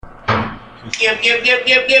Yep.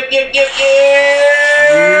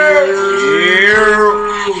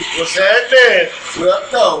 What's happening? What up,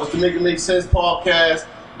 though? It's the Make It Make Sense podcast,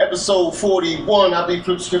 episode 41. I'll be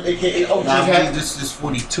Flip Script, aka OG. This is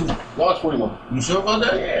 42. No, it's 41. You sure about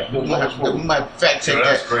that? Yeah. We might fact check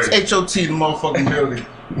that. It's HOT, the motherfucking building.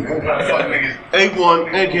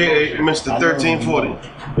 81, aka Mr. 1340.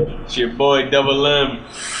 It's your boy Double M.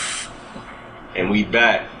 And we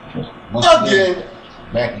back. Again.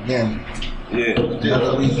 Back again. Yeah.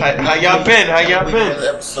 Another week. How y'all been? How y'all been? Another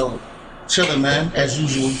episode. Chilling, man, as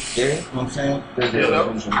usual. Yeah, you know what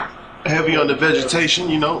I'm saying? Heavy on the vegetation,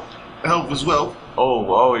 you know. Health as well.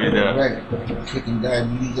 Oh, yeah. Right. Kicking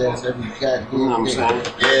diabetes ass every goddamn You know what I'm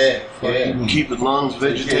day. saying? Yeah. Keep the lungs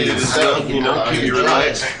vegetated and stuff, you know. Keep you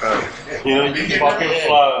relaxed. You know, you Fucking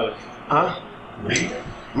flies. Huh?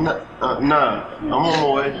 Nah, I'm on my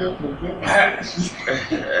way.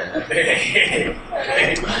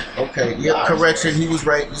 Okay, yeah, correction, he was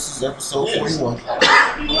right. This is episode 41.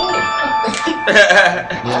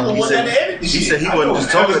 He said he wasn't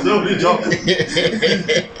just talking to me.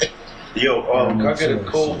 Yo, can I get a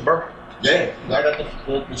cold burr? Yeah, I got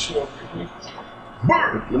the shit up.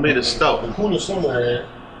 Let me the stout. The cooler somewhere.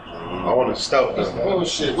 I want a stout. Oh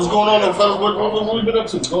shit. What's going on, though, fellas? What we been up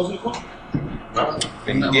to? Go to the cool?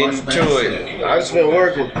 Getting to it. I just been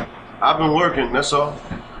working. I've been working, that's all.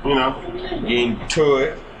 You know. Getting to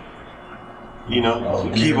it. You know,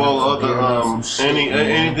 keep all the other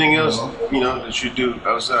anything else, you know, that you do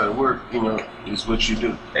outside of work, you know, is what you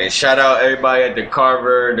do. And shout out everybody at the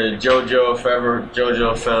Carver, the Forever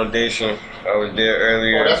JoJo Foundation. I was there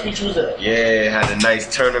earlier. Oh, that's what you was at? Yeah, had a nice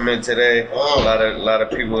tournament today. Oh. A lot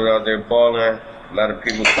of people out there balling. A lot of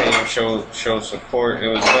people came, show support. It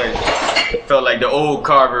was nice. Felt like the old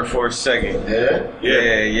Carver for a second. Yeah?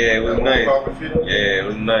 Yeah, it was nice. Carver feel? Yeah, it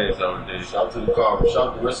was nice out there. Shout out to the Carver. Shout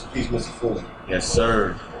out to rest in peace, Mr. Foley. Yes,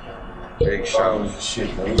 sir. Big shout. Carver was the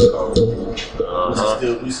shit, man. He's Carver. We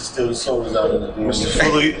used to steal the soldiers out of the Mr.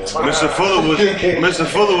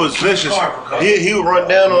 Fuller was vicious. He would run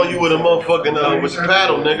down on you with a motherfucking with the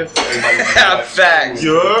paddle, nigga. Facts.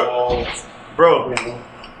 You heard? Bro,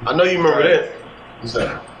 I know you remember that. What's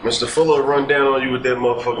that? Mr. Fuller would run down on you with that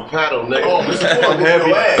motherfucking paddle, nigga. Oh, Mr. Fuller,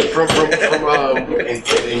 from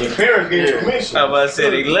and your parents gave you permission. I'm about to say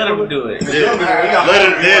they let him do it.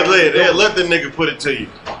 Let the nigga put it to you.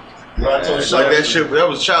 Like that shit, that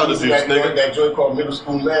was child abuse, nigga. That joint called Middle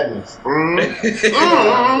School Madness.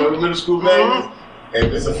 Mm-hmm. Middle School Madness? And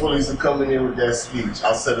Mr. Fuller used to come in here with that speech.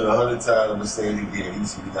 I said it 100 times, I'm gonna say it again. He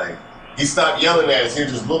used to be like, he stopped yelling at us. He'd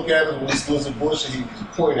just look at us when he was doing some bullshit. He'd just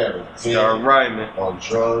point at us. Start rhyming. On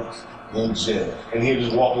drugs, in jail. And he'd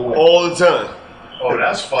just walk away. All the time. Oh,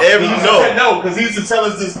 that's fucked Every up. no. because he used to tell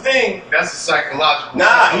us this thing. That's a psychological.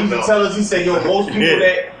 Nah, he used to tell us, he said, yo, most people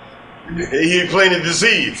Yeah. He playing to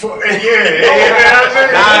deceive. Yeah.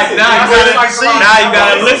 Now you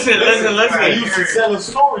gotta listen. He used to tell us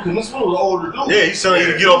stories, and this one was an older dude. Yeah, he's telling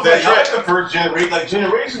you to get off that Like, track. the first generation, like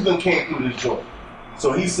generations done came through this joint.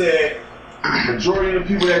 So he said, majority of the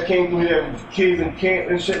people that came through here were kids in camp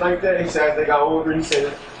and shit like that. He said as they got older, he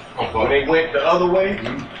said when they went the other way,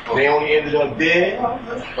 they only ended up dead,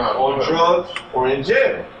 on drugs, or in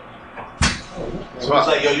jail. So it's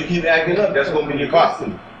like, yo, you keep acting up, that's gonna be your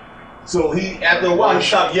costume. So he, after a while, he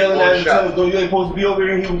stopped yelling at him, telling him, "Yo, you ain't supposed to be over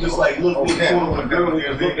here." He was just like, look, with the girl, he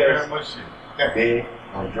just looked at him, dead,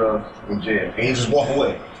 on drugs, in jail, and he just walk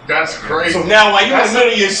away. That's crazy. So now, while you in the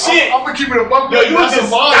middle of your shit, I'm gonna keep it a buck. yo, you was just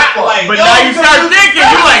not like. But now you start thinking,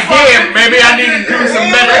 you like, damn, maybe I need to do some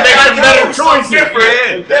better choices.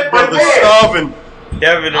 That Brother right there. starving.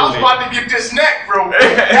 I was Definitely. about to get this neck, bro.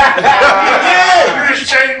 Yeah. You just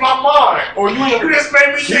changed my mind. Or you You just made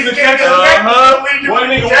me think the get this catch- neck. One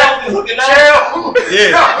nigga walking, hooking out. Jail.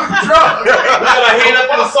 Yeah. Drug. You got a hand up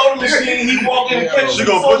in the soda machine. He walking and catch. She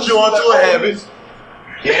gonna put you onto a habit.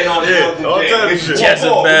 Yeah, all type of shit.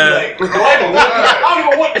 Jezebel. I don't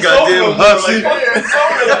even want the Goddamn hussy. That's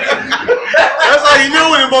how you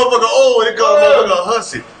knew when the motherfucker old when it called motherfucker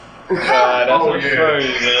hussy. That's Oh, what's yeah. funny,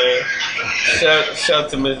 man. Shout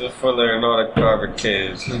to Mr. Fuller and all the Carver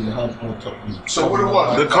kids. So what it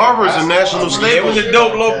was? The Carver is a national It staple. was a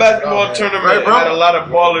dope little basketball tournament. Right, bro? Had a lot of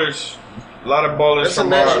ballers That's a from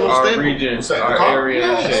national our staple. region, What's that, our the Carver? area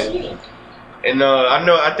and shit. And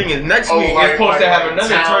I think it's next Oh, week. It's like- supposed to have another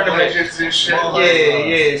town tournament. legends and shit.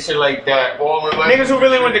 Yeah, shit like that. Balling Niggas who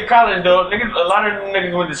really went to college though, a lot of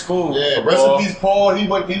niggas went to school. Yeah, for rest ball. in peace, Paul. He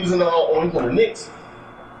was in the Knicks.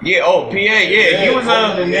 Yeah, PA, yeah, he was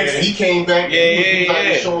the Knicks. He came back. Yeah, he was like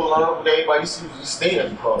yeah. showing love with everybody. He stayed at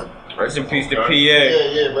the party. Rest in peace to PA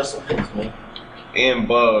Yeah, rest in peace, man. and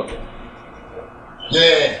Bub.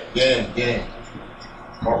 Yeah.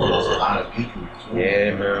 Marvel lost a lot of people.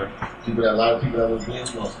 Yeah, man. A lot of people that was being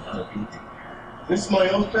lost a lot of people. This somebody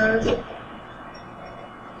else passed?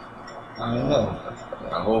 I don't know.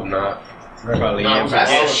 I hope not. Probably Nah, ain't that's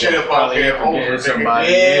forget- some shit about probably there ain't forgetting over, somebody.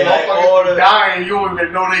 Yeah, Like like all the dying, you don't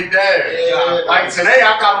even know they dead. Yeah. Like today,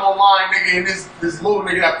 I got online, nigga, and this little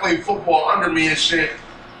nigga that played football under me and shit.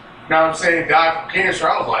 Know what I'm saying? Died from cancer.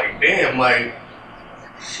 I was like, damn, like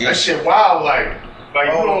that shit wild. Like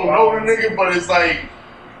you don't know the nigga, but it's like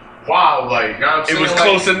wow, like know what I'm It saying? was Like,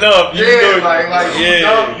 close enough. You Yeah, know- like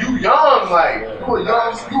yeah. you young, like you a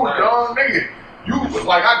young nigga. You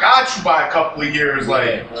like I got you by a couple of years,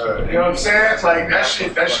 like you know what I'm saying? Like that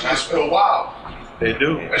shit just feel wild. They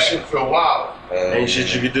do. That shit feel wild. Ain't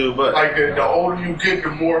shit you can do but. Like the older you get, the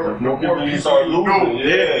more people you start know. losing.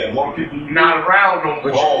 Yeah, more people you Not around no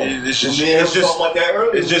But more. it's just, Man, it's just, about that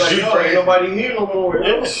earlier. it's just like, you yo, crazy. ain't nobody here no more.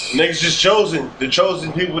 niggas just chosen. The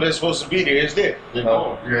chosen people that's supposed to be there is there.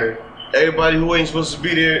 Yeah, Everybody who ain't supposed to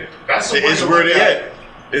be there, that's a way it's to where look they at at. it.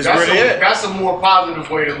 It's where they at. That's a more positive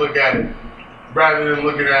way to look at it, rather than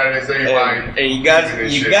looking at it as everybody. And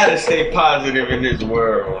you gotta stay positive in this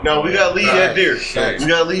world. No, we gotta leave that there. Facts. We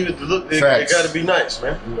gotta leave it to look. It Facts. gotta be nice,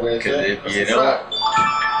 man. Cause if you That's a don't, fact.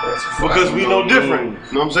 That's a fact. Because we know different.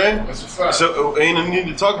 You know what I'm saying? That's a fact. So ain't no need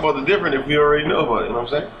to talk about the different if we already know about it. You know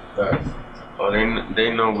what I'm saying? oh, they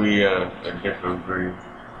know we a different breed.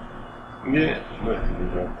 Yeah.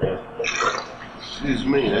 Excuse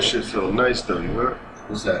me, that shit so nice though, you heard?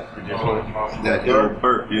 What's that? That young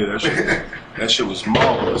Burt, yeah, that shit was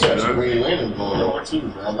marvelous, That's man. Green Lantern going on too,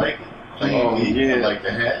 man. I like it. Oh, yeah. I like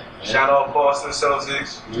the hat. Shout out Boston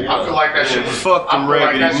Celtics. Yeah. I feel like that shit Yeah, was. fuck them I feel like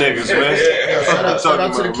raggedy that shit- niggas, man. Shout out to the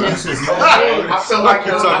Talking about, man. Kansas. I feel like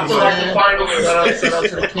you talking the finals. Shout out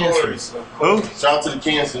to the Kansas. Who? Shout out to the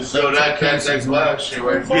Kansas. So that black shit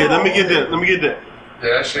right Yeah, let me get that. Yeah,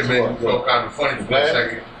 that shit made me feel kind of funny for a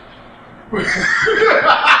second.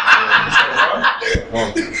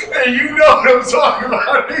 Hey, you know what I'm talking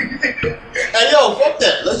about, nigga. Hey, yo, fuck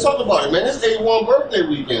that. Let's talk about it, man. It's 81 birthday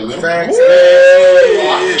weekend, man. Facts. A1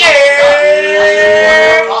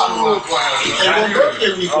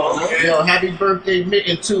 birthday weekend, man. Yo, happy birthday,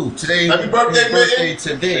 Mitten, too. Today, Happy birthday, his birthday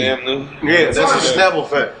Mitten. today. Family. Yeah, that's a Snapple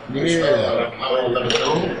fact. Yeah.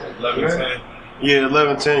 11-10. Yeah,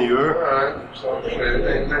 11-10, you heard? Alright, so shit,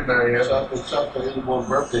 ain't nothing yet. Shout out to 81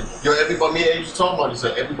 birthday. Yo, everybody, me and Abe was talking about this.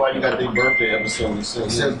 Everybody got their birthday episode.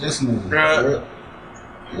 Except this nigga. Right.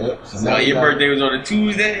 Yep. So So now your got- birthday was on a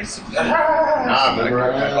Tuesday? Nah, remember?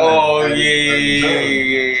 Oh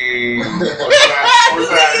yeah. What's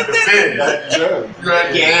that? The bid.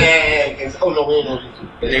 Yeah. Oh, no, we ain't on YouTube.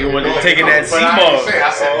 Nigga wasn't taking that But I ain't say, C-ball. I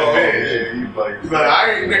said the Oh, bid. yeah, you like But I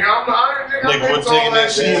ain't, nigga, Nigga I'm was taking that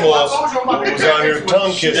shit. C-Moss. I told you I'm about to Was get out here that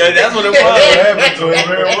tongue shit. kissing. Yeah, that's what it What was. happened to him?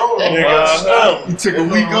 Nigga got stumped. He took a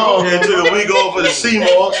week off. Yeah, took a week off for the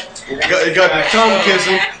CMOS. Got the tongue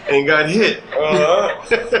kissing and got hit.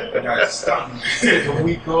 Took a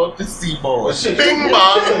week off to see ball. Bing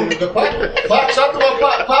bong. Pop, shout to my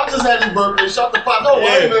Pop. Pop just had his birthday. Shout to Pop. No, I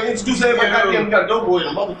Yeah. ain't even introduce everybody. Yeah. Goddamn, we got Doughboy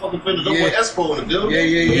in the motherfucking building. Doughboy Yeah. Espo in the building.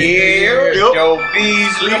 Yeah, Yup. Joe We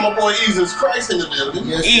Beasley. got my boy Jesus Christ in the building.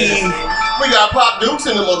 E. We got Pop Dukes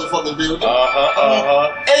in the motherfucking building.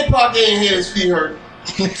 A-Pac ain't here, his feet hurt.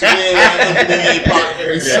 Yeah,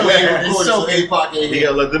 A-Pac. So we ain't recording, so A-Pac ain't You here.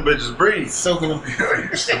 gotta let them bitches breathe. Soaking them.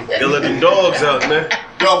 Gotta let them dogs out, man.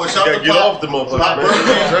 Yo, but shout Gotta to get Pop. off the motherfucker, Pop man. It's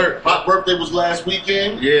birthday. hurt. Pop birthday was last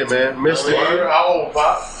weekend. Yeah, man. Missed it. How old,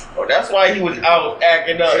 Pop? Oh, that's why he was out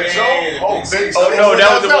acting up. Big Show? Oh, Big Oh Show. no,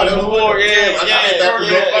 that was the one That was before. I Yeah, got yeah. that from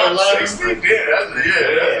North Carolina. 60? Yeah,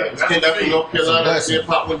 that's Came back from North Carolina. blessing. Said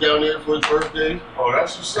Pop went down there for his birthday. Oh,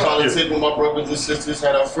 that's what's up. Politics with my brothers and sisters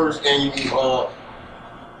had our first annual.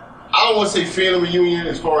 I don't want to say family reunion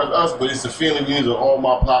as far as us, but it's a family reunion of all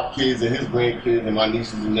my Pop kids and his grandkids and my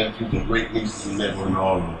nieces and nephews and great nieces and nephews.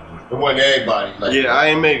 It wasn't everybody. Like, Yeah, I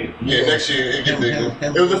ain't make it. yeah, next year it get bigger.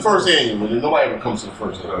 It was the first annual, and nobody ever comes to the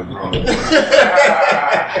first annual.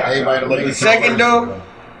 Everybody But make the it second though,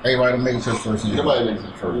 Everybody make it to the first annual. Nobody makes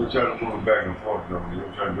it first. You try to move back and forth, though. You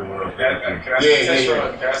try to do what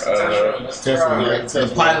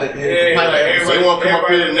The pilot. Yeah, pilot. So you want to come up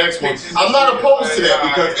here to the next one? I'm not opposed to that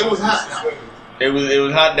because it was hot. it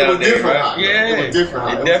was hot It down was there. different Right? hot. Yeah, It was different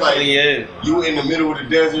hot. It It was definitely is. You were in the middle of the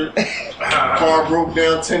desert. Car broke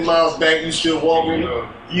down 10 miles back. You still walking.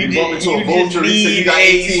 You bump into a vulture. He said you got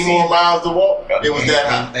 18 more miles to walk. It was that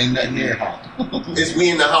hot. Ain't nothing near hot. It's we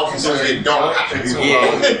in the house until it get dark.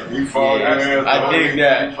 Yeah. You follow your ass. I dig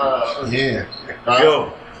that. Yeah.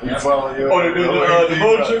 Yo, You follow your Oh, the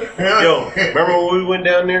vulture? yo, remember when we went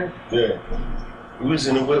down there? Yeah. We was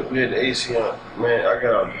in the whip, we had the AC on. Man, I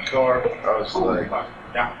got out of the car, I was like, Hold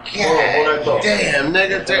that thought. damn,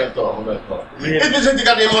 nigga, damn. Hold that thought. Yeah. This bitch hit the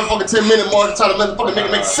goddamn motherfucking 10-minute mark, trying to motherfucking make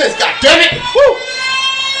it make sense. God damn it! Woo!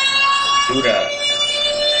 Do that.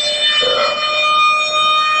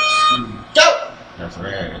 Go! That's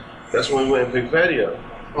right. That's when we went and picked patio.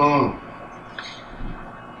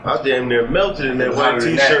 I damn near melted in that It was white hotter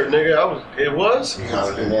than t-shirt, nigga. It was?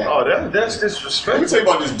 Hotter than that. Oh, that's Let me disrespectful. tell you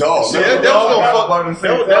about this dog. See, that was gonna fuck. That was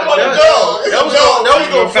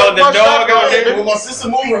gonna felt the fuck my dog shot, out there. nigga. When my sister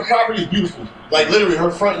moved, her property is beautiful. Like literally, her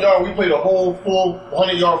front yard, we played a whole full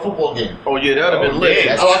 100-yard football game. Oh yeah, that'd have been lit.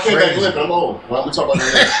 yeah. Oh, I came back limping. I'm old. Well, I'm gonna talk about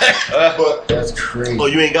that later. But That's crazy. Oh,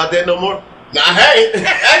 you ain't got that no more? nah, I had it.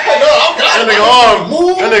 That nigga arm.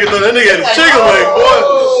 That nigga had the chicken wing,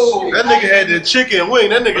 boy. That nigga had the chicken wing.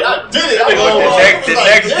 That nigga. I did it. That nigga I almost-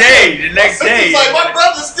 The next day. My sister's like, my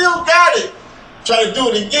brother still got it. Try to do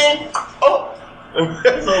it again. Oh. So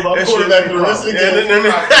I'm quarterback for the rest of the game.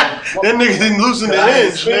 That nigga didn't loosen the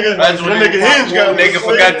hinge, nigga. That That's when nigga hinge got nigga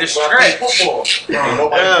forgot to stretch.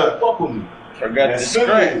 Nobody Yeah. fuck with me. Forgot to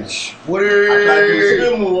stretch. I tried to do a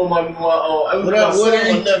spin move on my it was What my up, son, Woody?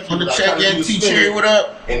 my nephew. For the I tried check to do in, a spin T-Cherry, move. what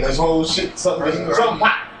up? And this whole shit, something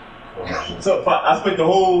pop. Something pop. I spent the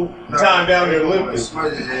whole time down there limping.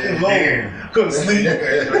 Couldn't sleep.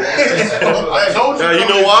 Now, you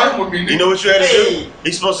know why? You know what you had to do?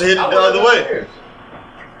 He's supposed to hit it the other way.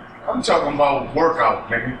 I'm talking about workout,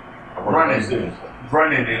 nigga.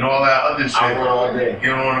 Running and all that other shit. I run all day.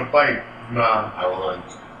 Get on a bike. Nah. I run.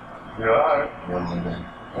 Yeah, alright. Run all day.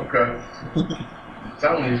 Okay.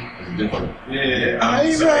 Telling you. It's different. Yeah.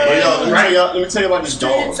 But yo, let me tell you about this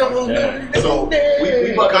dog. So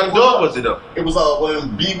we What kind of dog was it though? It was one of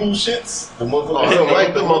them beagle shits. The I motherfucker. don't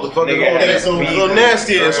like them motherfuckers. Nigga, Okay, so A little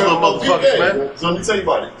nasty ass little motherfuckers, man. So let me tell you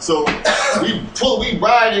about it. So we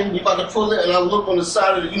riding, we about to pull it, and I look on the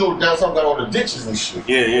side of the, down south got all the ditches and shit.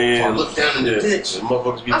 Yeah. So I look down in the ditch. The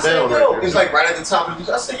motherfuckers be I said, down yo, right there. it's like right at the top of the ditch.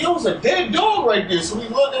 I said, yo, it's a dead dog right there. So we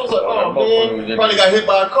looked, it was like, oh motherfucker man, was probably got hit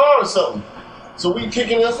by a car or something. So we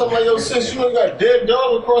kicking us. I'm like, yo, sis, you got a dead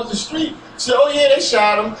dog across the street. She said, oh yeah, they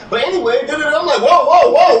shot him. But anyway, I'm like,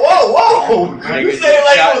 whoa. You saying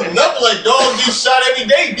like it was nothing, like dogs get shot every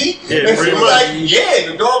day, B. Yeah, And she pretty was much. like, yeah,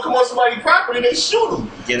 the dog come on somebody's property, they shoot him.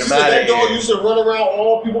 Get She him said out that of dog here. used to run around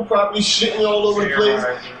all people's property, shitting all over the place.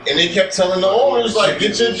 And they kept telling the owners, like,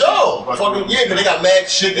 get your dog. Fucking, yeah, because they got mad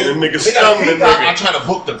chicken. And the nigga They got a stung the peacock. nigga. I tried to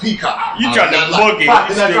book the peacock. You tried to book it. Then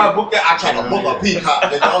I tried to book that. I tried to book a peacock.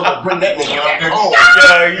 Then I was going to bring that nigga back home.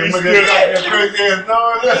 Yeah, you still.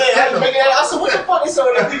 Yeah, I said, what the fuck is some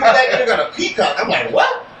of the people back there got a peacock? I'm like,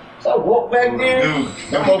 what? So I walk back there.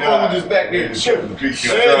 That motherfucker was just back there chilling. The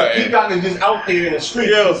peacock is just out there in the street.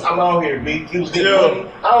 Yo. I'm out here, B. He was getting Yo.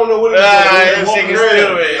 money. I don't know what it This was.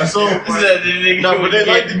 nigga stupid. So No, but they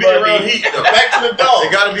like to be around heat though. back to the dog.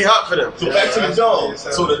 They gotta be hot for them. So back to the dog.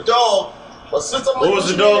 So the dog. My sister, What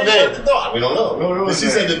was the dog name? We don't know. And she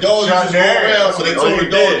said the dog used to go around, so they told the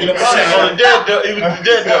dog to get up out of Oh, here. the dead dog. He was the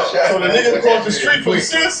dead dog. So the nigga across the street from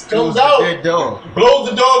sis comes out, dog. blows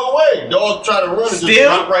the dog away. Dog tried to run and just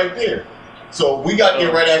Still? dropped right there. So we got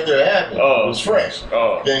there right after it happened. Oh. It was fresh.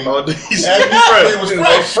 Oh. Then, Oh, as he's we- fresh. It was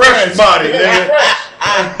fresh. Fresh body, Yeah, nigga.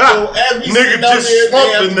 fresh. So as we Nigga sitting out just there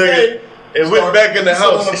slumped day the after nigga. day, And went back in the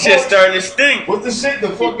house. This shit starting to stink. what's the shit? The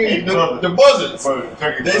fucking the buzzards.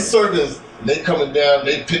 They serving. They coming down.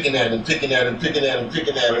 They picking at him. He ain't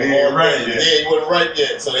all right day. yet. Yeah, he wasn't right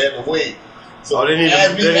yet, so they had to wait. So Oh, they need to-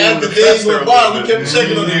 as they need the to days fester went a by, little we bit. kept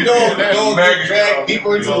checking on the dog. The dog get dragged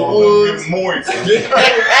deeper into the woods.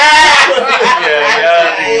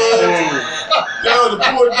 Yo, the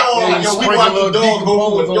poor dog. Yo, we watched the dog go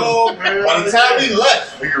home with dog. By the time he left,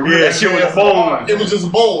 Yeah, That shit was bones. it was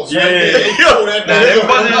just bones. Yeah. Right there. They threw that Nah, them nigga.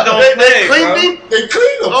 buzzards don't They play, cleaned bro. him? They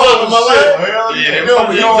cleaned him. Oh, my shit. life. Yeah, them Yo,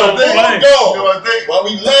 buzzards you know don't the play. dog. While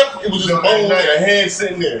we left, it was just bones and a head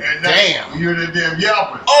sitting there. Damn. You hear that damn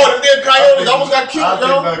yapping. Oh, the damn coyotes almost got I killed, think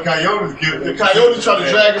yo. the coyotes killed The coyotes tried to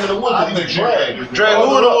drag him in the woods, but he was dragged. Drag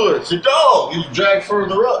who in the woods? The dog. He was dragged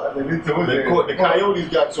further up. The The coyotes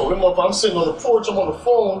got to him. I'm sitting on the porch, I'm on the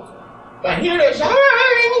phone. I hear that shit.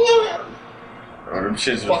 Oh, them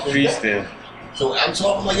shits was feasting. So I'm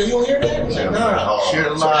talking like, yo, you don't hear that? He's like, nah. Shit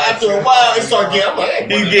So alive. after a while, it started getting, I'm like,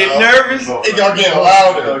 hey, You get nervous? it got getting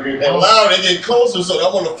louder and louder. It get closer. So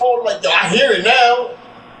I'm on the phone like, yo, I hear it now.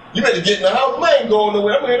 You better get in the house. I ain't going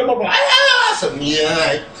nowhere. I'm hearing them. I'm like, I said, yeah, all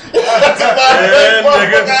right. Yeah,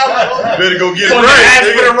 nigga. You better go get it Gonna right, ask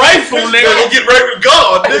for the nigga. rifle, You better go nigga. get right with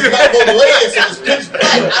God, It's nigga. not going to land, so it's pitch black.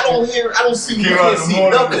 I don't see, you Came out can't in the see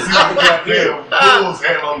morning to nothing. see the goddamn Bulls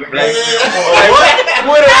had on the Yeah. goddamn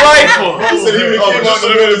With a rifle. He said he Oh, came out just the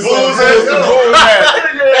the morning Bulls to had see the the Bulls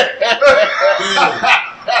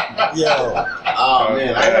Yo. Oh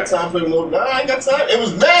man, I ain't got time for them. No, I ain't got time. It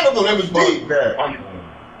was mad of them. It was deep.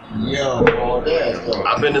 Yo, all that. Though.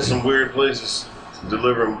 I've been to some weird places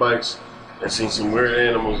delivering bikes and seen some weird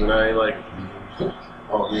animals, and I ain't like it.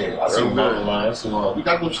 Oh yeah, I seen one online. I seen one. We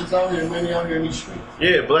got them shits out here, man. Out here in these streets.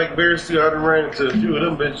 Yeah, black bears too. I done ran into a few of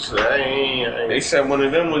them bitches. I ain't They said one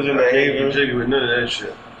of them was in the get Haven. jiggy with none of that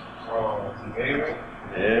shit.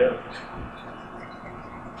 Yeah.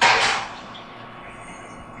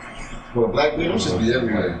 Well, black people should be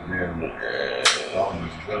everywhere.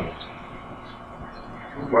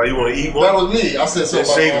 Why you want to eat That one? was me. I said And something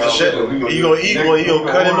save the about shell. You gonna eat one? You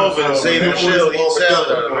gonna cut him open and save the shell? Eat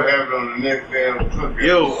salad. I'm gonna have it on the next damn cookie.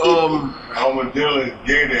 Yo, Armadillo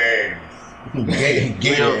gator ass.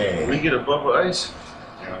 we get a bubble ice.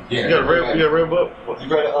 Yeah. You got a red bubble? You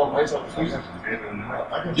got ice up the freezer?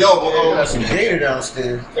 Yo, Yo, Got some gator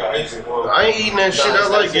downstairs. I ain't eating that shit. I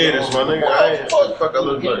like gators, my nigga. I ain't. What the fuck I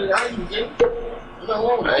look like? I ain't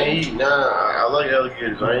eating. Nah, I like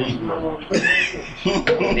alligators. I ain't eating them.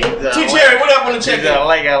 T-Cherry, what up on the check? I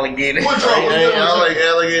like alligators. I like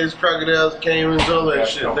alligators, crocodiles, caimans, all that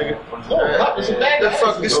shit, nigga. The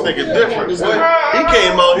fuck this nigga different. What? He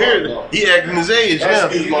came out here. He acting his age now.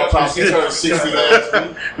 Excuse my pops. He turned 60 last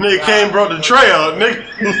week. Nigga came, brought the tray out, nigga.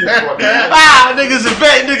 Niggas a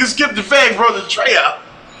bag. Niggas skipped the bag, brought the tray out.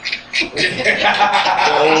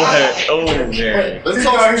 Oh, man. Let's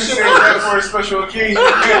talk some shit For a special occasion.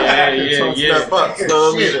 Yeah. Step up.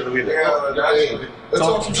 No, Let's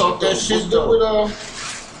talk some shit. That shit though with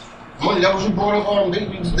money. That was you brought up.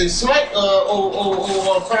 They sniped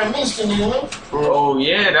Prime Minister, you know? Oh,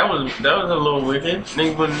 yeah, that was a little wicked.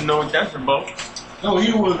 Niggas wouldn't know what that's about. No,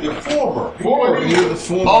 he was the former. He was the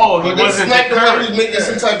former. Oh, he But they wasn't the sniped him while he current. was making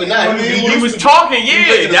some type of knife. He was talking,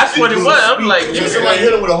 yeah, that's what it was. I'm like, Somebody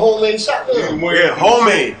hit him with a homemade shotgun. Yeah,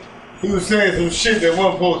 homemade. He was saying some shit that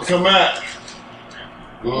wasn't supposed to come out.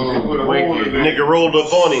 Wicked. Nigga rolled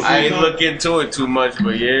up on him. I ain't look into it too much,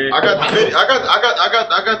 but yeah. I got the video.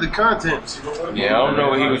 I got the content. Yeah, I don't know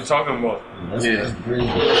what he was talking about. Yeah.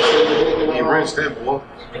 He rinsed that boy.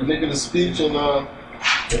 Making a speech and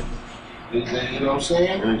you know what I'm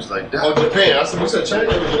saying? And he was like, Oh, that. Japan. I said, what's that? China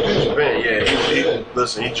or Japan? Man, yeah. He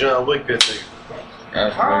listen, he John Wick that nigga.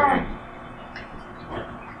 That's wicked.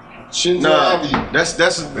 Shinzo Nah, Abe. that's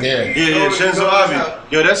Yeah. Shinzo Abe.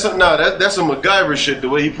 Yo, that's some that's some MacGyver shit. The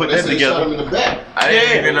way he put that They shot him together. in the back. I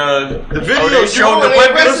didn't even, The video they showed the They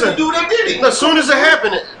weapon. arrested the Listen, dude that did it. as soon as it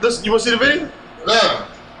happened, listen, you want to see the video? Nah. What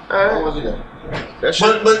Alright. was it? That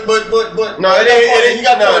shit. But. No, it ain't. You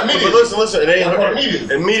got Nah, that but immediately. listen. It ain't That's what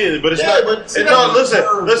immediately. immediately, but it's Yeah, not. but see, No, that's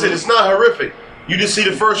listen. It's not horrific. You just see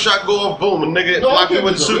the first shot go off, boom, a nigga No, locked I in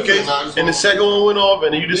with the get it. suitcase, Nah, it's and the all- second one went off,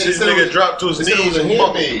 and you just Yeah, see the they said it nigga was- drop to his they said it knees was a and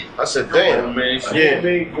buckle. handmade. I said, damn. Yeah.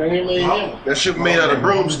 That shit made out of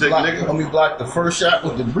broomstick, nigga. When we blocked the first shot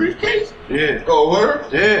with the briefcase. Yeah. Oh, word?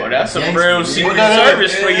 Yeah. Oh, that's some real secret No,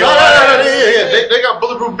 service for No, your no, ass. yeah. They got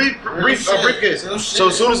bulletproof shit. briefcase. Real So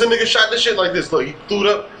as soon as the nigga shot this shit like this, look, he threw it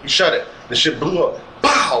up, he shot it. The shit blew up.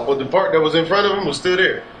 Pow! But the part that was in front of him was still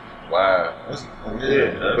there. Wow.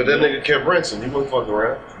 Yeah. But that nigga kept rinsing. He wasn't fucking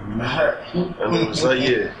around. And it was like,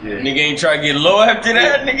 yeah. Nigga ain't try to get low after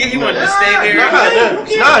that, nigga. He wanted to stay there.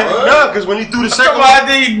 Nah, because when he threw the Talking second about one.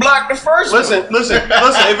 after he blocked the first one. Listen,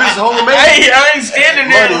 if it's homemade. I ain't standing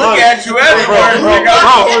there to look at you everywhere, nigga.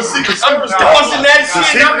 I'm tossing that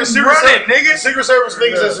shit. I'm just running, nigga. Secret Service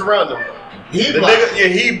niggas that surround him. He The blocked. nigga,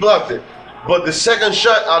 he blocked it. But the second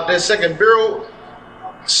shot out that second barrel,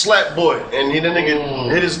 slap boy, and the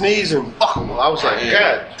nigga hit his knees and I was like,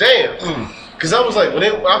 God damn. Cause I was like, when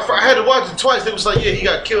I had to watch it twice. They was like, yeah, he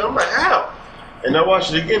got killed. I'm like, how? And I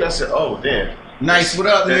watched it again. I said, oh damn. Nice. What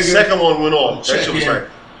up, That nigga? second one went off. That Check shit was in. like,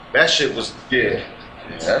 that shit was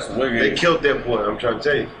That's They wicked. killed that boy. I'm trying to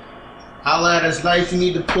tell you. Holla at us, life. You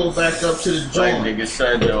need to pull back up to the Like joint. nigga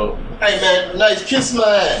son though. Hey, man, nice kiss my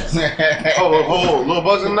ass. Oh, Lil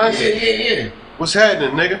Buzzin' nice. Yeah. What's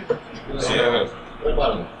happening, nigga? Yeah. What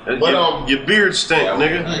about him? But, Your beard stink,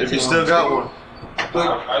 nigga. If you still got one.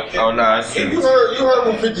 Oh nah, I see. You heard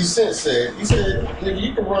what 50 Cent said. He said, nigga,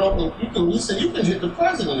 you can run up and he said you can hit the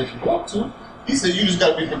president if you want to. He said you just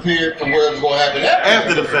gotta be prepared for whatever's gonna happen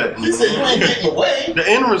After the fact. He said you ain't getting away. The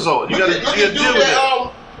end result. You gotta Look deal at with dude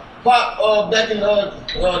that. Pop back in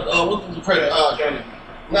what was the president?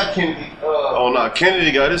 Not Kennedy. Oh no,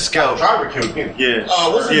 Kennedy got his scalp. Driver killed Kennedy. Yeah.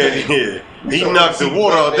 What's his name? Yeah. He knocked the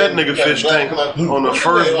water out that nigga fish tank on the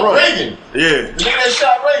first run. Reagan. Yeah. The nigga that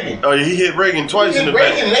shot Reagan. Oh, yeah, he hit Reagan twice in the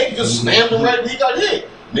back. Reagan, they just slammed him right. He got hit.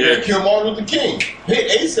 Nigga Yeah. that killed Martin Luther King. Hit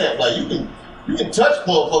ASAP. Like you can touch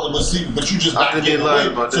motherfuckers, but you just I not think getting they lied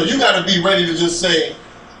away. about So that. you gotta be ready to just say,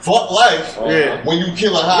 fuck life. Yeah. When you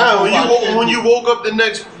kill a high. No, when you woke up that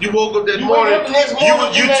morning,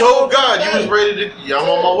 you told God you was ready to. Yeah, I'm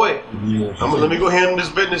on my way. Let me go handle this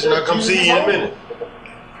business, and I'll come see you in a minute.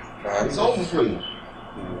 It's over for you.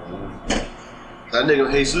 That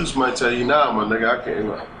nigga Jesus might tell you, nah, my nigga, I can't.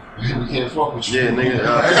 We can't fuck with you. Yeah, nigga.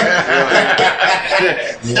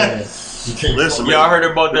 You can't Listen, Y'all man. heard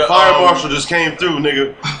about The the fire marshal just came through,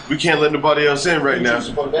 nigga. We can't let nobody else in right now.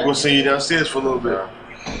 We're gonna send you downstairs for a little bit.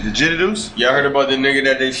 The Jitty Deuce? Y'all heard about the nigga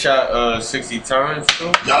that they shot 60 times too?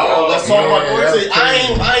 Yo, let's talk about it.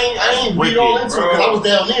 I ain't read all into it because I was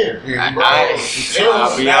down there.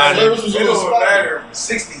 I'll be honest. It don't matter.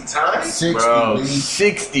 60 times? 60, Bro, baby.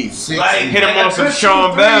 60. Like, Hit him on some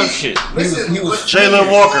Sean Bell shit. He was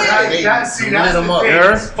Jalen Walker. That's Lit the him up. thing.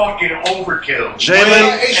 Yeah. It's fucking overkill.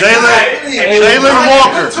 Jalen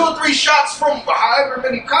Walker. 2 or 3 shots from however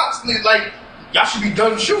many cops. Like, y'all should be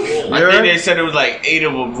done shooting. I think they said it was like 8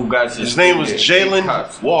 of them who got suspended. His name was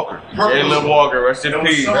Jalen Walker. Jalen Walker, rest in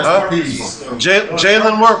peace.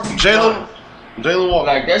 Jalen Walker.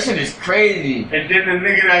 Like, that shit is crazy. And then the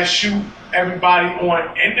nigga that shoot everybody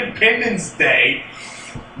on Independence Day.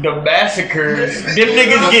 The massacres. Them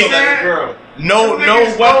niggas get no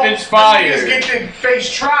Niggas weapons Niggas fired. get to face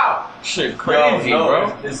trial. Shit crazy,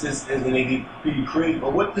 bro. This is the nigga pretty crazy.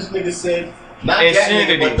 But what this nigga said, not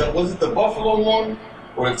Insanity. that nigga, but was it the Buffalo one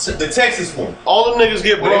or the Texas one? All them niggas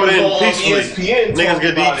get brought in peacefully. Niggas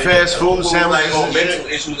get to eat fast food sandwiches and shit. Mental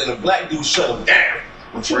issues, and the black dude shut him down.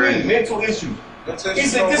 What you Crazy. mean mental issues? He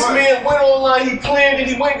said this man went online, he planned it,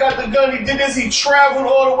 he went and got the gun, he did this, he traveled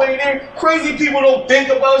all the way there. Crazy people don't think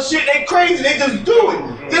about shit, they crazy, they just do it.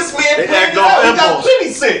 This man They planned act it off out, he got impulse.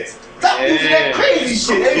 plenty sense. Stop using that crazy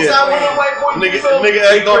shit. Every Yeah. time one of them white boys Nigga do something, act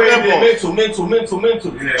they off crazy, impulse. mental.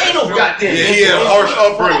 Ain't no goddamn Yeah, he had a harsh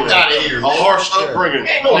upbringing. Out of here. A harsh upbringing.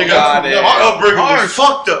 Ain't no Nigga, goddamn our upbringing was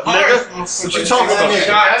fucked up, nigga. What you talking about?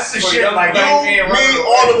 That's the shit. Like, You, me,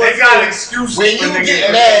 all of they us. got excuses. When for you niggas. get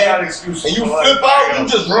They mad got excuses and you for flip like, out, you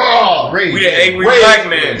just raw. We the angry Rage. black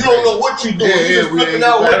man. You don't know what you doing. Yeah, You just we flipping ain't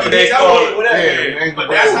out whatever what they you call doing. it. Whatever. Yeah, But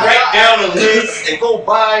Go that's how write y'all- down a list and go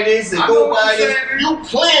buy this and I know go what buy I'm this. saying. You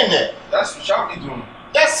plan that. That's what y'all be doing.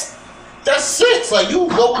 That's sense. Like you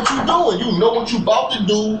know what you doing. You know what you about to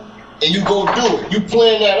do, and you go do it. You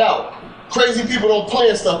plan that out. Crazy people don't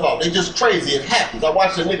plan stuff out. They just crazy. It happens. I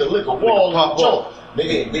watched a nigga lick a wall and jump.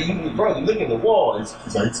 Nigga, you licking the wall. It's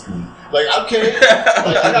high school. Like okay, like,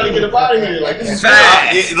 I gotta get up out of here. Like this is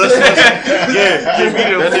Facts. Yeah, listen. Yeah, Get me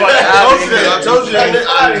the That fuck nigga- out I of here. told you that. I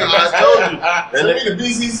told you. That Send nigga- me the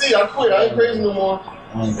BCC. I quit. I ain't crazy no more.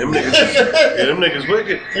 Them niggas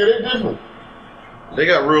wicked. Yeah, they different. They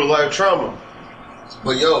got real life trauma.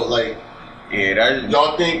 But yo, like Yeah, that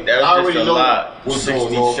y'all think That was I just already a know lot. what's 60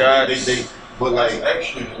 going on. shots. But like,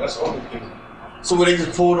 Actually, that's all the thing. so when they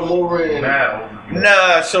just pulled them over and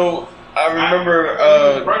Nah, so I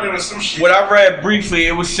remember running with some shit. what I read briefly,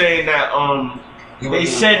 it was saying that they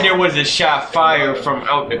said there was a shot fired from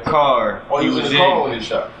out the car. oh, he was in the car when they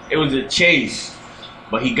shot. It was a chase,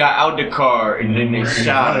 but he got out the car and then they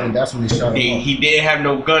shot him. That's when they shot him. He didn't have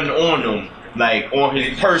no gun on him, like on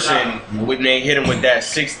his person when they hit him with that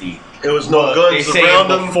 60. There was no But guns they say around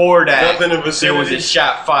them. before that Nothing in the there was vicinity. a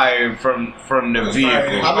shot fired from the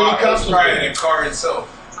vehicle. How many cops was probably in there? the car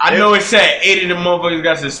itself. I know it said 8 of the motherfuckers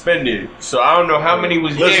got suspended, so I don't know how many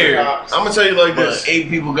was Listen, here. I'm gonna tell you like But this. 8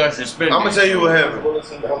 people got suspended. I'm gonna tell you what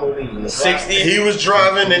happened. 60. He was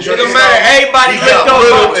driving and It don't matter. Everybody He licked got off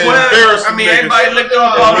little about 12. embarrassing I mean, niggas. everybody licked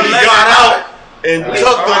off And all when the he legs. got out and That's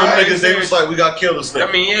tucked on them alright. niggas, they was like, "We got to kill this nigga."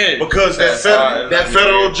 I mean, yeah. Because that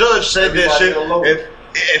federal judge said that shit.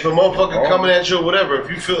 If a motherfucker coming at you or whatever, if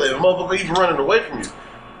you feel if a motherfucker even running away from you,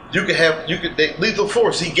 lethal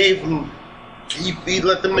force. He gave him. He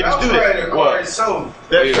let them niggas do that. What?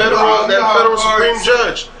 That federal Supreme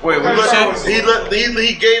Judge. Wait, what you said?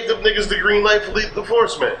 He gave them niggas the green light for lethal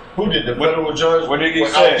force, man. Who did the federal judge? What did he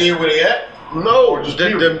out say? there where they at? No,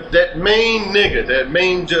 that main nigga, that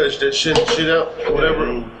main judge that shit out,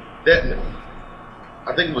 whatever. That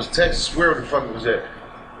I think it was Texas. Where the fuck was that?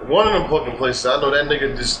 One of them fucking places. I know that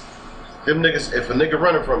nigga just. Them niggas. If a nigga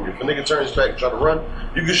running from you, if a nigga turns back and try to run,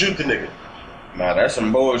 you can shoot the nigga. Nah, that's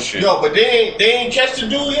some bullshit. Yo, but they ain't catch the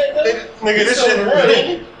dude yet, though? Nigga, this still shit. on the run,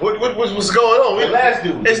 ain't he? What's going on? The last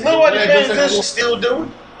dude. Is nobody Yeah, paying just like attention? the- Still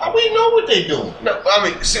doing? We know what they doing. No, I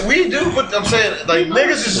mean, see, we do, but I'm saying, like,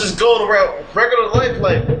 niggas is just going around regular life,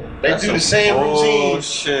 like, they do the same routine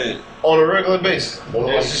shit on a regular basis.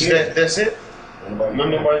 Nobody It's just cares. that's it.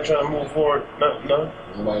 Nobody trying to move forward. No.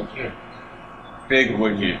 Nobody care. big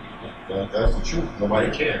wicked. That's the truth.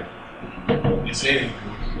 Nobody care. It's it.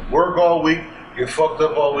 Work all week, get fucked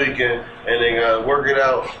up all weekend, and then work it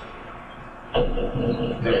out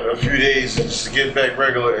a few days just to get back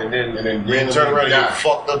regular, and then turn around and get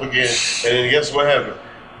fucked up again. And then guess what happened?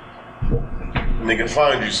 And they can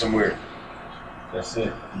find you somewhere. That's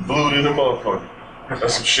it. Blued in the motherfucker.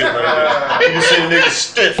 That's some shit like that. You can see niggas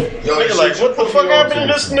stiff. Yo, Nigga like, what the fuck happened to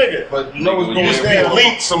this nigga? But you know what's You going just be down.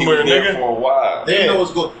 linked somewhere, there nigga. for a while. They know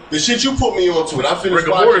what's going. The shit you put me onto it. I finished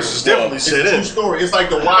Rigor watching. mortis is definitely It's set a true in. story. It's like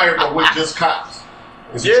The Wire, but with just cops.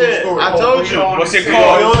 It's a true Yeah, story. I told you. What's it We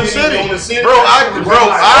called? on the city. On the city. Bro, I told you. I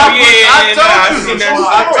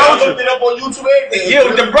looked it up on YouTube. Everything. Yeah,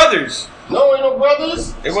 with the brothers. No, ain't no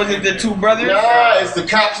brothers. It wasn't the two brothers. Nah, it's the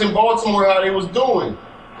cops in Baltimore. How they was doing.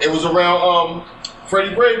 It was around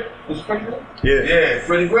Freddie Gray. Was it Freddie Gray? Yeah.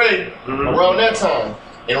 Freddie Gray. Around that time.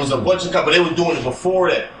 And it was a bunch of cops, but they were doing it before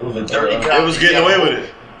that. It was a dirty cop. It was getting away with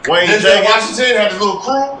it. Wayne Denzel Jenkins. Washington had his little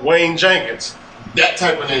crew. Wayne Jenkins. That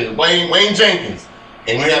type of nigga. Wayne Jenkins.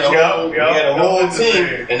 And he had a whole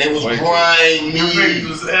team. And they was grimy.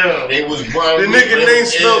 They was grimy. The nigga name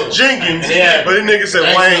spelled Jenkins, but the nigga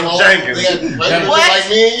said Wayne Jenkins. What? Like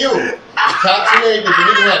me and you. The cops and everything. The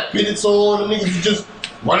nigga had fitted on. The niggas was just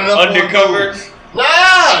running up Undercover. on dudes.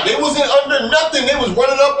 Nah, they wasn't under nothing. They was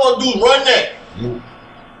running up on dudes. Run that.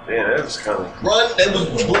 Yeah, that was kind of. Run. They was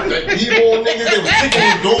evil niggas. They was kicking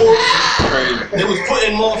the doors. Crazy. They was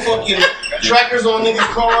putting motherfucking trackers on niggas'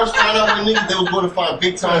 cars, find out when niggas they was going to find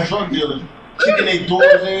big time drug dealers, kicking their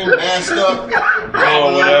doors in, masked up,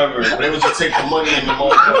 Oh, whatever. They was just taking the money in the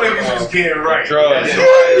Niggas just motherfucker. getting right. Drugs.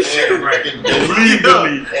 Shit right.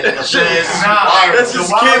 Legally. And then the feds, That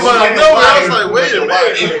just came out of nowhere. I was like, wait a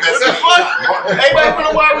minute. What the fuck? Everybody from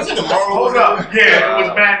the Wire was in the Hold up. Yeah, it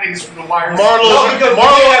was bad niggas from the Wire. Marlo, because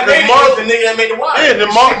Marlo, the nigga that made the Wire. yeah,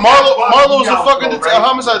 Marlo was a fucking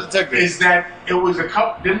homicide detective. Is that it was a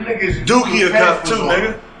couple, them niggas. Dookie a cop too,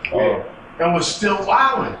 nigga. And was still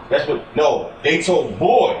wilding. That's what. No, they told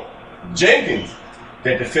Boy Jenkins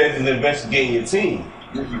that the feds is investigating your team.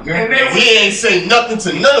 And they He ain't say nothing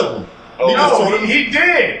to none of them. no, he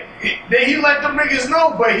did. He let them niggas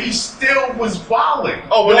know, but he still was wilding.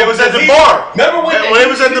 Oh, when they was at the bar. Remember when When they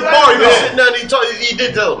was at the bar, he was Yeah. sitting down. He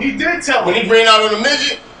did tell him. He did tell when him. he ran out on the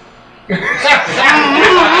midget?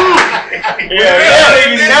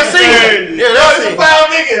 That's it. Yeah, that's He's a it. foul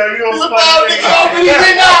nigga. He's a foul nigga. Yo, but he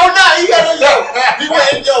didn't know. Nah, he got a yo. He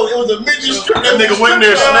went, yo, it was a midget strip. That nigga went in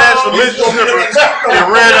there, smashed the midget stripper,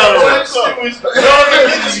 and ran out of it. No, the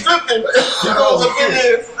midget stripping. He goes up in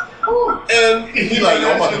there. And he like,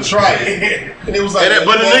 yo, I'm about to try it. And it was like,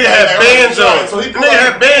 But the nigga had bands on. So he The nigga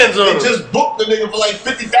had bands on. They just booked the nigga for like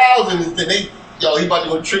 50,000. And they, yo, he about to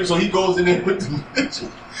go trick. So he goes in there with the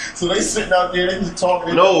midget. So they sitting out there, they just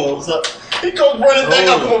talking. No. What's up? He goes running back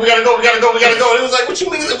up. Come on, we gotta go. And it was like, what you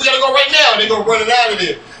mean? We gotta go right now. And they go running out of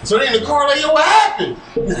there. So they in the car like, yo, what happened?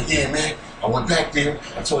 He's like, yeah, man. I went back there.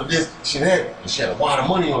 I told her this. She had a lot of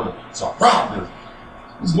money on her. So I robbed her.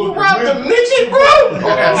 You robbed the midget, bro? I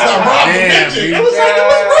robbed the midget. It was like,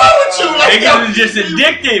 what's wrong with you? Like, Niggas is just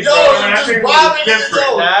addicted, yo, bro. you just robbing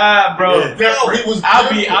niggas. Nah, bro. Yo, he was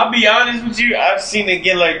I'll be honest with you. I've seen it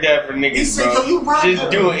get like that for He niggas, said, yo, bro. you robbed Just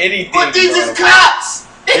them. doing anything. But these bro. is cops.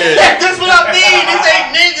 That's what I mean. These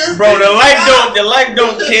ain't niggas. Bro, the life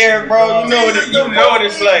don't care, bro. You know what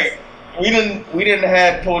it's like. We didn't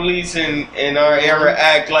have police in our era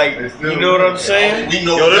act like, you know what I'm saying? We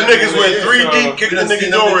know Yo, them exactly niggas what went it is, 3D, bro. kicked We the done seen nigga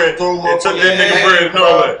them door niggas in, throw and took that motherfuckers nigga in bread and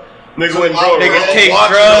all that. Niggas went broke. Niggas bro. take Watch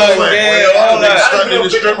drugs, it, yeah, all that. Stuck in the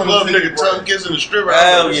strip Niggas club, take nigga bread. tongue kissing the stripper.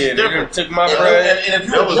 Hell It's yeah, they different. done took my And bread. if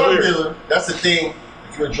you're That a was drug weird. dealer, that's the thing.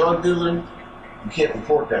 If you're a drug dealer, you can't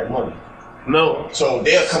report that money. No. So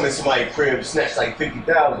they'll come in somebody's crib, snatch like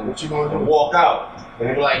 50,000. What you gonna do? Walk out. And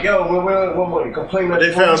they be like, yo, what money? Complain at They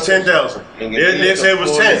the found police station. 10,000. They said it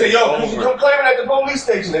was They 10. say, yo, come claim it at the police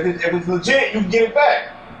station. If it's legit, you can get it back.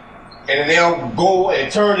 And then they'll go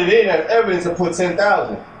and turn it in as evidence and put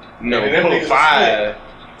 10,000. No, And them put niggas 5.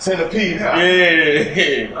 10 apiece.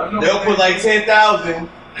 Yeah. They'll put like 10,000,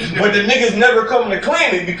 but the niggas never come to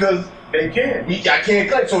claim it because They can. I can't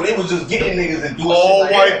claim. So they was just getting niggas and doing All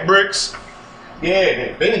shit like white that. bricks.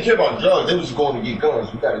 Yeah, they didn't care about drugs. They was just going to get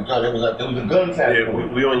guns. We got a gun. There was a gun task. Yeah,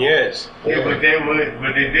 we on your ass. Yeah, but they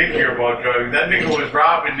did care about drugs. That nigga was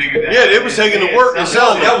robbing niggas. Yeah, they was taking the work and No,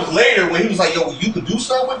 selling that it. was later when he was like, yo, you could do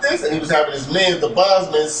something with this? And he was having his man, the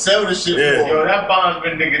bondsman, sell the shit Yeah. for him. Yo, that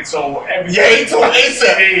bondsman nigga told everything. Yeah, he told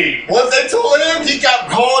ASAP. Hey. Once they told him, he got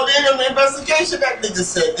called in on the investigation. That nigga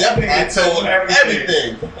said, That nigga I told told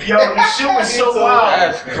everything. Yo, the shit was so wild.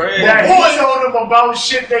 That's crazy. That he told them about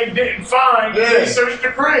shit they didn't find. Yeah. They searched the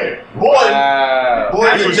crib. Boy, Wow. boy,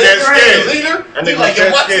 That the was that leader, scared. leader, That he nigga like, was yo,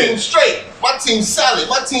 that my scared. team's straight. My team's solid.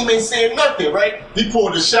 My team ain't saying nothing, right? He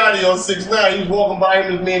pulled the shotty on 6ix9ine. He was walking by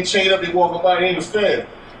him, his man chained up. He walking by, he ain't a fan.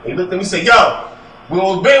 He looked at me and said, yo, we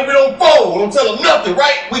don't bend, we don't fold. We don't tell him nothing,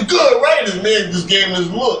 right? We good, right? His man just gave him this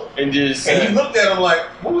look. And just And he looked at him like,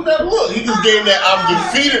 what was that look? He just gave him that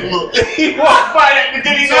I'm defeated look. He walked by that nigga.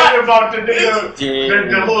 Did he He talking about the nigga,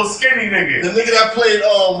 Yeah. the little skinny the nigga? nigga that played,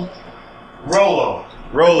 Rolo.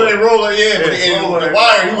 played Roller, yeah, but Yeah, in Roller. The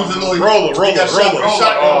Wire, he was a little, Roller, he got shot with a Roller.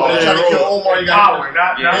 shotgun, Oh, but they yeah, tried to kill Roller. Omar, he got Empowered,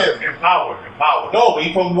 not Yeah. empowered. No, but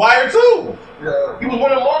he from Wire too. He was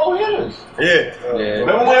one of the Marvel hitters. Yeah.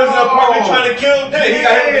 Remember when he was in the apartment trying to kill him? He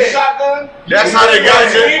got hit with a shotgun. That's how they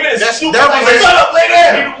got you. That was Shut up, lay He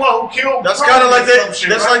there. the one who killed. That's kind of like they. some shit,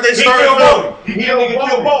 That's right? like they He started killed film. Bodie. He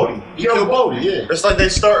killed Bodie. He killed Bodie, yeah. That's like they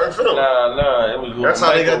starting film. Nah, it was. That's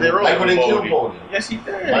how they got their role. Michael didn't kill Bodie. Yes, he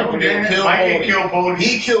did. Michael didn't kill Mike didn't Bodie. kill Bodie.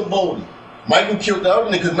 He killed Bodie. Michael killed the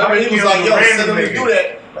other nigga. Remember, Mike he was killed like, the yo, random send him to nigga. do that.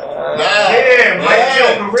 Yeah, Mike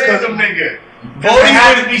killed the random nigga. Bodie It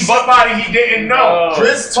had was- to be somebody he didn't know.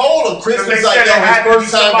 Chris told him. Chris Because they was like, said yo, it had to his be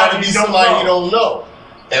first time got to somebody be you don't somebody know. you don't know.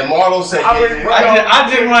 And Marlon said, I yeah, was- you're right. I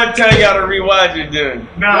just want to tell y'all to rewatch it, then.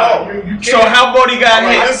 Nah, No. you can't. So how Bodie got All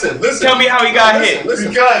right, hit? listen. Tell me how he got hit. Listen,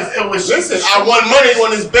 Because it was listen. I won money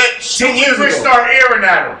on this bet 10 years Chris ago. started airing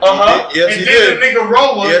at him. Yes, and he then did. the nigga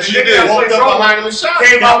Roller, Yes, the he nigga did. that Walked played up Roller, behind him and shot him.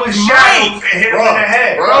 came That out with was shadows Mike. and hit him in the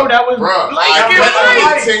head. Bro, that was Bruh, like I it bet on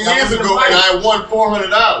right. it 10 years That was ago Mike. and I won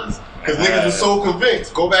 $400 because niggas were so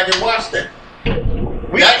convinced. Go back and watch that.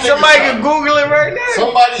 That nigga Somebody shot. can Google it right now.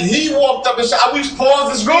 Somebody, he walked up and shot. We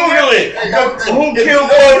paused this Google it. Who If killed you know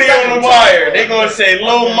Bodie on the wire? They gonna say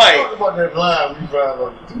Lil Mike. Talk about that line we found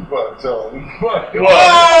on the Tupac song. What? Oh,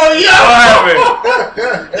 What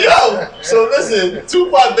yo! Yo! So listen,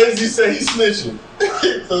 Tupac basically said he's snitching.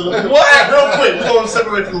 So What? Real quick, we're going to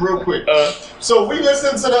separate them real quick. So we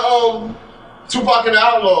listened to the Tupac and the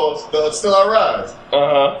Outlaws, the Still I Rise.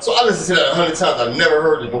 So I listened to that 100 times. I never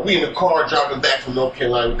heard it, but we in the car driving back from North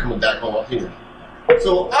Carolina, we coming back home up here.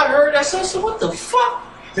 So I heard that, so I said, what the fuck?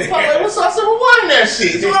 Pop like, what's up? I said, well, why that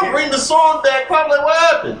shit? So I bring the song back, Pop like, what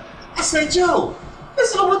happened? I said, Joe,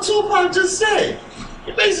 listen to what Tupac just said.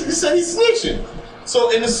 He basically said he's snitching.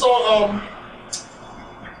 So in the song,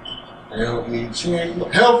 Help Me Change,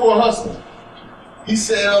 Hell for a Hustler, he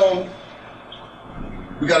said,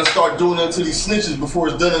 we gotta start doing unto these snitches before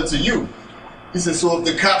it's done unto you. He said, so if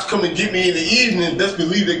the cops come and get me in the evening, best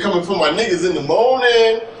believe they're coming for my niggas in the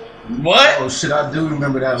morning. What? Oh shit, I do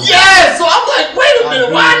remember that line. Yeah, so I'm like, wait a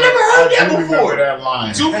minute, why I never heard that before? Remember that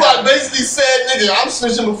line. Tupac basically said, nigga, I'm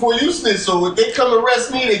snitching before you snitch, so if they come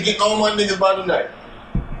arrest me, they get all my niggas by the night.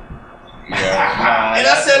 And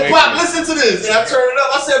I said, Pop, listen to this. And I turned it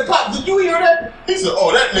up. I said, Pop, did you hear that? He said,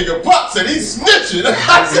 oh, that nigga Pop said he's snitching.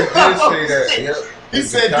 I said, oh, shit. He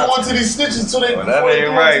said, do unto these snitches until they Well, before that they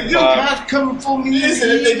ain't do right, unto you. Pop. Cops coming for me. He said,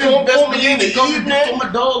 if they come for me in the evening. For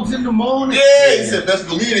my dogs in the morning. Yeah, he said, best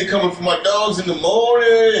believe they coming for my dogs in the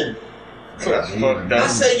morning. That's fucked I up.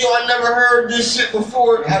 said, yo, I never heard this shit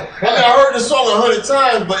before. I heard the song 100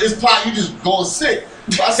 times, but it's Pop, you just going sick.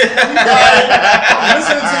 I said, you guys, I'm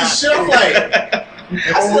listening to this shit, I'm like,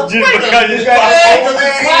 I said, Just wait a because you minute, got man, open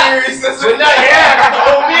it's Pop. But now, yeah, I got the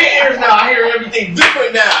old man ears now. I hear everything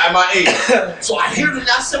different now at my age. So I hear it and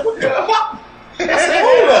I said, what the fuck? I said,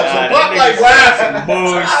 hold up. So Pop like laughing.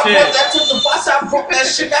 Bullshit. I took the I said, I broke that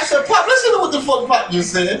shit. I said, Pop, listen to what the fuck Pop just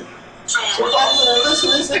said. So Pop listen,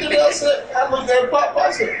 he said, I said, I looked at Pop,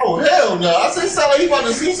 I said, oh hell no. I said, sound like he about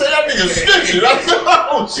to see, say that nigga snitching. I said,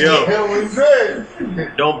 oh shit. Yo. Hell what he said.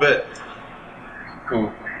 Don't bet.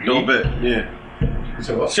 Cool. Don't bet. Yeah.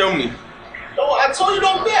 Show me. No, I told you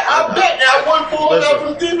don't bet. I bet that I won $400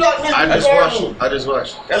 from D-Block. I just watched it. I just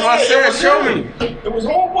watched it. That's what I said. Show me. It was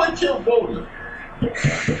Homeboy killed Bodie.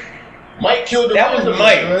 Mike killed the That was other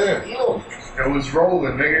Mike. man. No. It was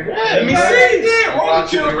rolling, nigga. Let me see. Yeah, I'm Rolly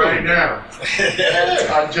watching killed it right him. now.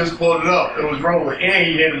 I just pulled it up. It was rolling, and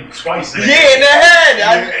he hit him twice. Yeah, in the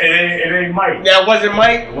head. It ain't Mike. That wasn't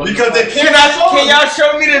Mike. Because they Can y'all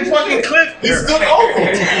show me the fucking clip? He stood over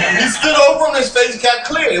him. He stood over him. His face got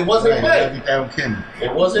clear. It wasn't Mike. Al Kenny.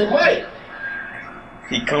 It wasn't Mike.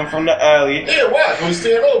 He come from the alley. Yeah, watch when he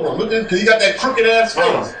stand over him. Look at, cause he got that crooked ass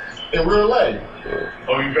face in real life.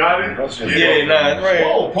 Oh, you got it? Yeah, nah, it's right.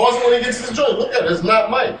 Whoa, pause it when he gets to the joint. Look at it. It's not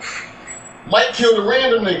Mike. Mike killed a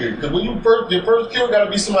random nigga. Cause when your first kill gotta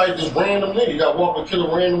be somebody just random nigga. You gotta walk and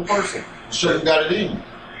kill a random person to show you got it in you.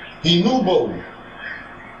 He knew Bodie.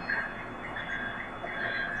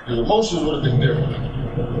 His emotions would have been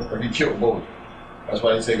different if he killed Bodie. That's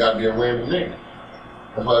why they say it gotta be a random nigga.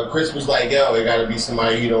 That's why Chris was like, yo, it gotta be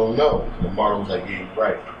somebody you don't know. And Marlon was like, yeah, you're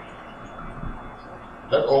right.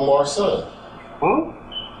 That's Omar's son. Who?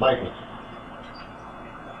 Michael.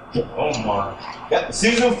 Omar.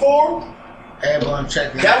 Season 4? Everyone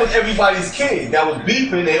check it That out. was everybody's kid. That was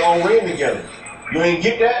beefing. They all ran together. You ain't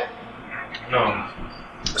get that? No.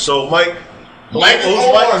 So Mike, Mike is who's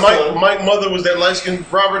Omar's Mike son. mother was that light-skinned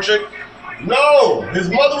robber chick? No, his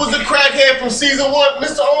mother was a crackhead from season 1.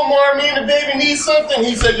 Mr. Omar, me and the baby need something.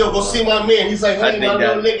 He said, yo, go see my man. He's like, I hey, think my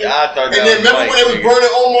little nigga. I thought And that then was remember Mike, when they was nigga. burning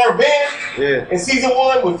Omar van? Yeah. In season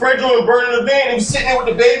 1, when Fredro and burning the van, he was sitting there with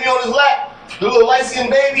the baby on his lap. The little light-skinned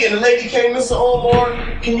baby, and the lady came, Mr. Omar,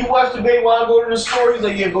 can you watch the baby while I go to the store? He's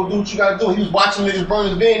like, yeah, go do what you gotta do. He was watching niggas burn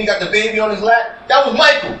his van. He got the baby on his lap. That was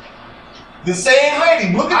Michael. The same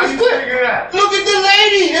lady. Look How at you this clip. figure that? Look at the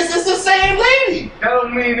lady. This is the same lady. That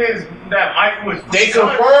don't mean is that Michael was. They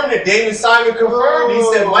confirmed it. David Simon confirmed. He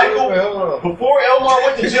said Michael, before Elmar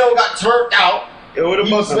went to jail and got turned out, Yeah, what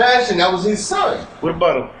he was about him? smashing. That was his son. What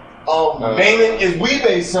about him? Damon is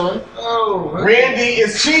Weebay's son. Randy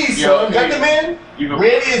is Cheese son. Got the man?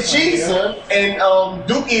 Randy is Cheese son. And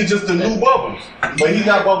Dookie is just the new Bubbles. But he's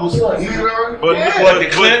not Bubbles' son. He's But Yeah. but, The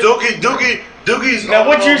but clip? Dookie's. Now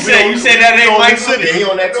what you say? You say that ain't Mike? Yeah, he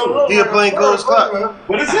on that too. He a plain Coast Clock.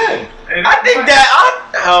 What is him? I think that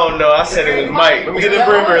I don't know. I said it was Mike. Let me get that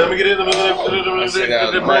brain break. Let me get it. Let me get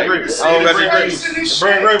that brain break. I don't got that grape.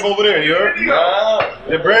 Brain grape over there. You heard? Nah.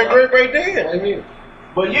 The brain grape right there. I mean,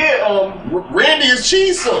 but yeah, Randy is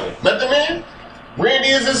Cheese son. Met the man? Randy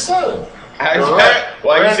is his son.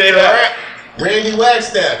 Why you say that? Randy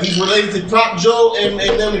Wagstaff. He's related to Prop Joe and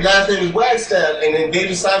them. The guy's name is Wagstaff. And then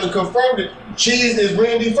David Simon confirmed it. Cheese is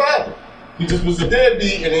Randy's father. He just was a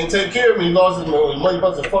deadbeat and didn't take care of him. He lost his money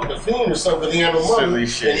about to fuck the fiend or something because he had no money. Silly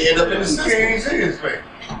shit. And he ended up in the You system. can't even see his face.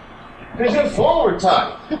 His phone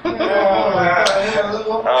retired. I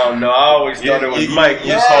don't know. I always thought it was Mike.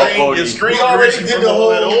 You Your saw screen- Bodie. your screen We already reaching did from the all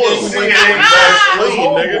that whole oil. thing. You can't sleep,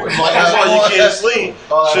 nigga. That's why you can't sleep.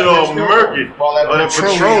 Shit all murky. All that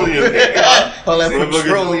petroleum. All that Look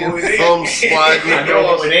petroleum. at some sliding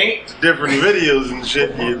No, it ain't. different videos and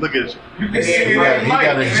shit. You look at you. You can see He that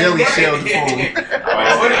got a jelly shell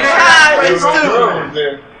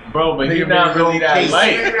phone. Bro, but he's not really that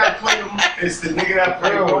light. It's the nigga that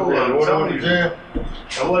played role. I'm telling you. That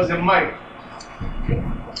wasn't Mike.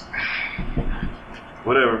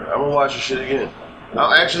 Whatever. I'm gonna watch this shit again.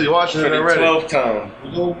 I'm actually watching For it the already. 12th time.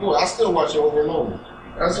 I still watch it over and over.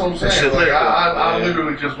 That's what I'm That shit saying. Like, lit, I though.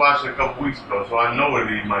 literally just watched it a couple weeks ago, so I know it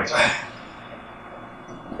ain't Mike.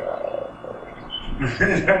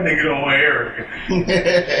 That nigga don't want to hear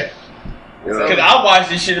it. Cause I watched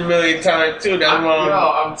this shit a million times too. That's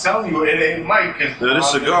why I'm telling you, it ain't Mike. Yeah,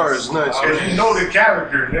 this cigar is nice. Cause you know the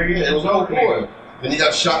character, nigga. Yeah, it was no boy. Then he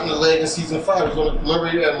got shot in the leg in season 5. He was gonna,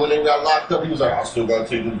 remember when they got locked up, he was like, I still gotta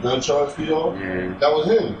take this gun charge for y'all. Yeah. That was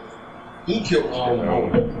him. He killed boy.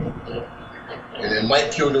 And then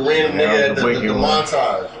Mike killed the random nigga at the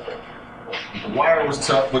montage. The wire was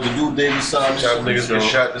tough, but the dude David Simon. Sometimes niggas get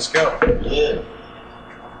shot in the scalp. Yeah.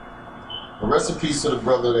 The rest in peace to the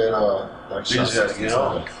brother that like shot Jesus had to 60 get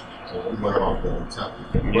off. times. So he went off the top.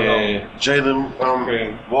 Yeah. Jalen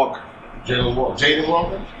Walker. Jalen Walker. Jaden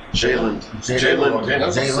Walker? Jalen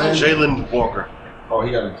Walker. Oh,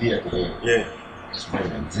 he got a D at the end. Yeah.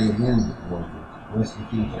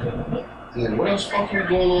 Yeah, what else fucking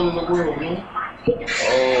going on in the world, man?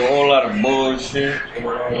 Oh, a whole lot of bullshit.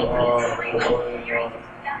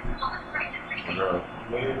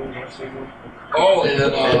 Oh, and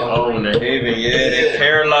then Oh, the Haven, yeah, they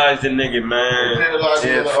paralyzed the nigga, man. paralyzed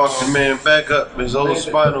Yeah, in fuck the man back up. His whole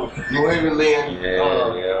spinal. New Haven land.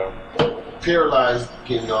 Yeah. Paralyzed,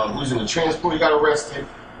 getting losing the transport. He got arrested.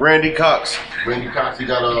 Randy Cox. Randy Cox. He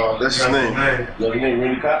got That's his name. Your name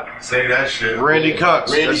Randy Cox. Say that shit. Randy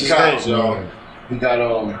Cox. Randy That's his Cox. name. He got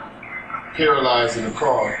paralyzed in the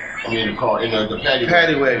car. I mean, the car in the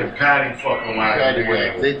paddy wagon. Patty fucking wagon. Paddy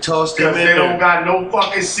wagon. They tossed him Because in they don't there. got no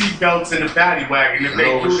fucking seatbelts in the paddy wagon. If they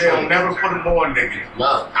No, do, it's they'll true. never put them on, nigga.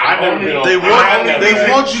 Nah, I never been on. They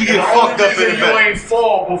want you to get fucked up in the You back. ain't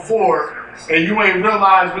fall before and you ain't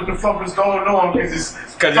realize what the fuck was going on because it's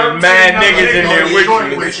Cause there's mad niggas in there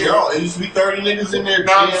with you. Yo, it used to be 30 niggas in there. You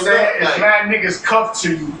know what I'm saying? It's Like, mad niggas cuffed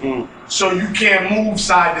to you, so you can't move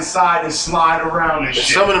side to side and slide around and shit.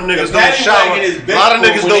 Some of them niggas The don't paddy shower. wagon is A best lot of for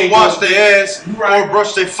niggas when don't they wash go- their ass Right. or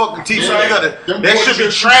brush their fucking teeth. So Yeah. you gotta. Them That boys should be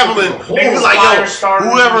just traveling. fucking Niggas horrible. like Fire yo,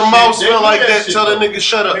 starters whoever and mouth shit. smell They like do that that, shit, tell the though. niggas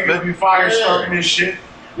shut up, Niggas man. be fire Yeah. starting this shit.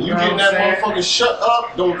 You know getting what that I'm motherfucker shut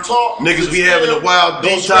up, don't talk. Niggas sit be having still, a wild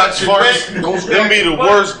don't detox scratch your parties. neck, don't Them scratch be the your butt.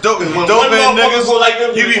 worst dope When ass one niggas. motherfucker go like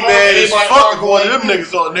them, You be all mad as everybody fuck start if one of them going,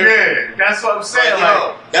 niggas on there. Yeah, that's what I'm saying. Like, Like,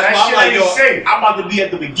 yo, that's that why I'm shit like, ain't yo, safe. I'm about to be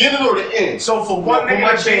at the beginning or the end. So for one Put nigga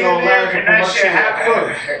my to be chain in on there last, and put my that shit chain on happen.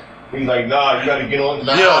 first. He's like, nah, you gotta get on.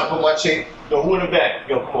 Nah, Yeah. I put my chain. Yo, who in the back?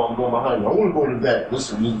 Yo, come on, I'm going behind you. I wanna go in the back.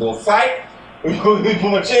 Listen, we gonna fight. We gonna put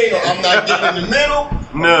my chain on. I'm not getting in the middle.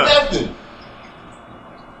 Nah. Nothing.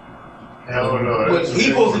 Hell no. But he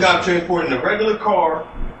supposed to got transported in a regular car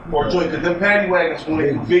or a joint, because them paddy wagons when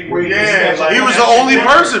they big radius. Yeah, like- He was the only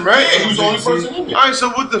person, right? Yeah, he was the only person in there. All right, so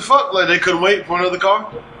what the fuck? Like they couldn't wait for another car?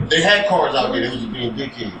 They had cars out there. They was just being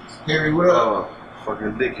dickheads. Harry, what up? Oh,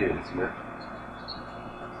 fucking dickheads, man.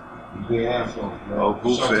 Big assholes, man. Oh,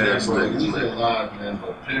 goofy Shout out to ass that brother. niggas, He's man. alive, man,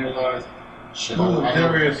 but paralyzed. Shit, Who, I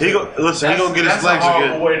Darius? He go listen. He gonna get his That's a legs horrible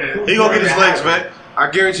again. way to- He gonna get his to legs happen. back. I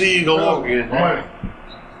guarantee you gonna walk again. Money.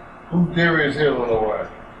 Who's Darius Hill on the way?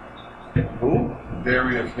 Who?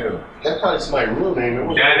 Darius Hill. That's probably somebody's real name. It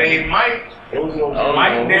was That ain't Mike. It was no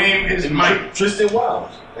Mike's name is Mike. Tristan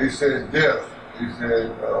Wiles. He said death. He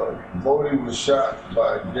said Bodie was shot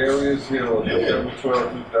by Darius Hill on Yeah. December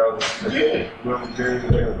 12, 2006. Yeah. Remember Darius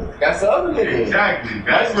Hill? That's the other nigga. Exactly. That's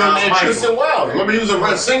That's the real not name, Tristan Michael. Wiles. Remember he was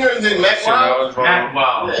a singer in Mac Wiles? Mac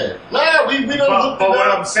Wild. Yeah. Nah, we done But looked it what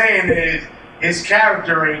I'm up. saying is, his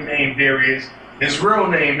character ain't named Darius. His real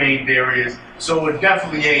name ain't Darius. So it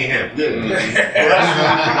definitely ain't him. Yeah.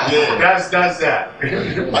 That's that.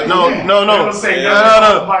 Like, No, yeah. no, no, Don't say no, nothing no,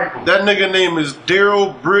 about Michael. That nigga name is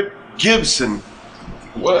Daryl Britt Gibson.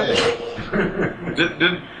 What?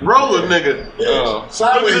 The roller nigga. Yeah. Sideways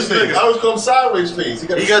Look at this face. nigga. I always call him sideways face. He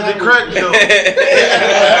got the crack joke.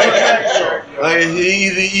 Like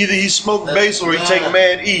he either he smoked bass or he take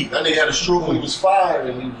mad E. That nigga had a stroke when he was 5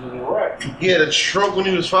 and he was in Iraq. He had a stroke when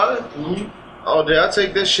he was 5. Mm-hmm. Oh, damn! I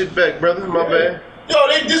take that shit back, brother. My bad. Yo,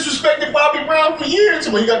 they disrespected Bobby Brown for years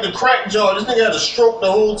when he got the crack jaw. This nigga had a stroke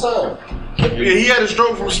the whole time. Yeah, he had a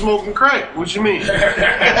stroke from smoking crack. What you mean? What the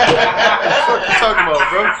fuck you talking about,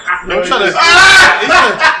 bro? I'm trying to.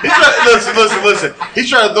 Listen. He's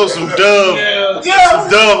trying to throw some dove on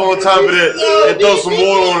top of that, and throw some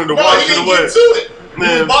oil on it to wash it away. He was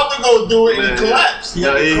Man. about to go do it and Man. he collapsed.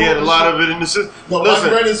 Yeah, he had a lot of it in the system. No, Bobby Listen,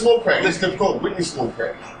 Brown didn't smoke crack. It's difficult. Whitney smoked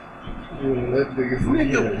crack. That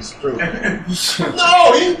nigga said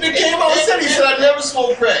No, he came out and said I never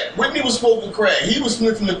smoked crack. Whitney was smoking crack. He was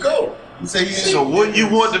sniffing the coke. He said he so what you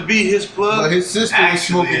want to be his But plug? his sister was Actually,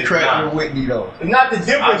 smoking it's crack not. with Whitney though. not the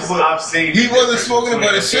difference, but I've seen. He the wasn't difference smoking it,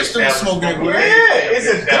 but his between sister the was bitch that smoking it with yeah, it's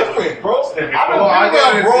a different, bro. I don't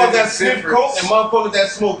know bros that sniff coke and motherfuckers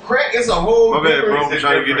that smoke crack. It's a whole My bad, bro. I'm different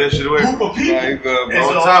trying to get that shit away. group of people. Nah, you good, bro. It's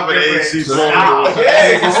On a top whole of the different AC, style. bro.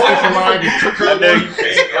 Yeah, it's a whole different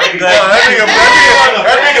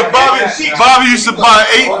That nigga Bobby used to buy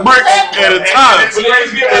 8 bricks at a time and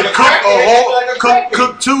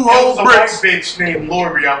cook 2 whole bricks. Bitch named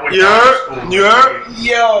Lori. I went You to heard? school. You heard?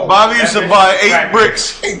 Yo. Bobby used to That buy nigga 8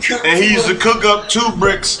 bricks and he used to cook up 2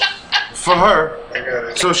 bricks for her.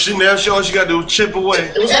 So all she got to do was chip away.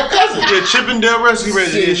 It was her cousin. Yeah, Chippendale Rescue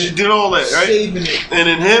Rangers. Yeah, she did all that, right? Shaving it. And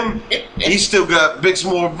then him, he still got big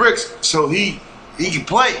more bricks, so he can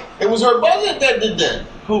play. It was her brother that did that.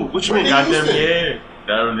 Who? What you mean? Goddamn, Goddamn. Yeah.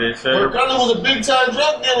 That was it, Her sir. brother was a big time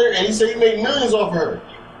drug dealer, and he said he made millions off her.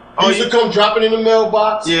 He Oh, used to come drop it in the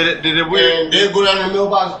mailbox, Yeah, that weird. and they'd go down in the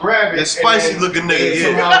mailbox, grab it. That spicy and looking they'd nigga, yeah.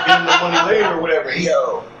 somehow give him the money later or whatever. He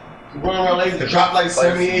run around later, drop like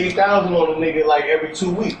 70, 80,000 on the nigga like every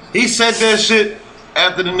 2 weeks. He said that shit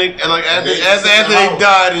after the nigga, like after Yeah, they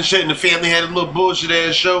died and shit, and the family had a little bullshit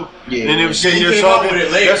ass show. Yeah. And they were sitting He there came out talking. with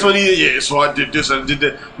it later. That's when so I did this, I did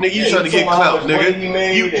that. Nigga, you Yeah, trying to he get talking about how clout, much money he nigga.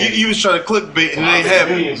 made and- You was trying to clickbait and it I ain't made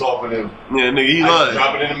happening. millions off of him. Yeah, nigga, he I used to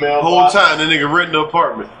drop lied. it in the The mailbox. whole time, the nigga renting an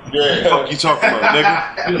apartment. Yeah. Fuck you talking about,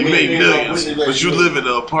 nigga? You made millions, but you live in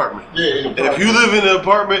an apartment. Yeah, in the And if you live in an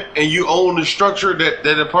apartment and you own the structure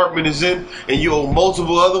that apartment is in, and you own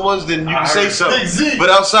multiple other ones, then you can say Big something. Z. But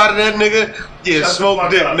outside of that, nigga, yeah, Shut the smoke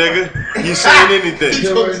fuck dick, up. nigga. You saying anything?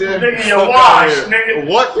 Nigga, you Fuck wash, outta here. nigga.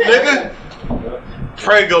 What, nigga?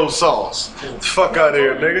 Prego sauce. Fuck out of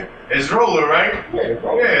here, nigga. It's Roller, right? Yeah,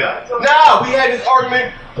 bro. Yeah. Nah, Nah, we had this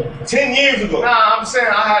argument 10 years ago. Nah, I'm saying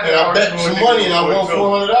I had And to I bet some money and I won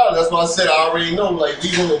 $400. That's why I said I already know. Like,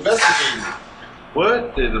 we gonna investigate it.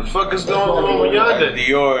 What the fuck is going on with y'all? Like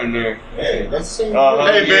Dior in there. Hey, that's the same. Hey,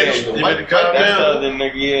 yeah, bitch, yeah. you better calm That's the down. other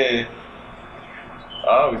nigga, yeah.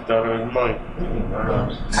 I always thought it was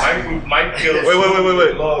Mike. Mike kills.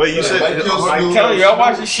 Wait, you said. Mike kills I'm dude. telling you, I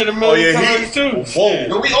watch this shit a million Oh, yeah, times too. Whoa.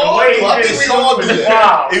 No, we all do. I think we all do that.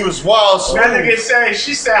 Wow. He was wild That smooth. nigga said,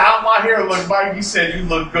 she said, how my hair look, Mike? He said, you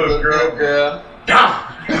look good, girl. Girl.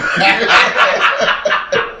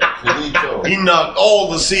 He knocked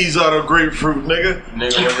all the seeds out of grapefruit, nigga.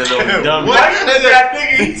 Nigga wasn't no dummy. What? Mike was that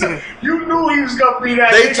nigga. You knew he was gonna be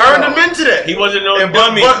that They nigga. turned him into that. He wasn't no And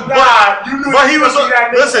dummy. Nah, you knew but he he was was gonna be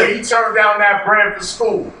that nigga listen. when he turned down that brand for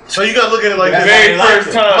school. So you gotta look at it like The this. very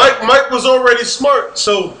first time. Mike was already smart,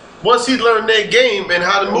 so once he learned that game and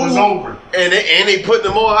how to It move, was over. and they put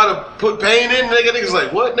them on how to put pain in, niggas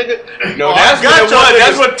like, what, nigga? No, Oh, that's I what got it y'all was. niggas.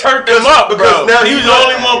 That's what turned him up, Because bro. now He was the like-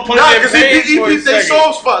 only one putting Nah, their because pain he for a beat their second.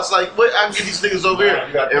 soft spots. Like, what? I can get these niggas over You here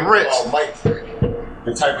gotta and think rinse. about Mike,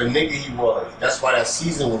 the type of nigga he was. That's why that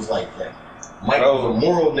season was like that. Mike Bro. was a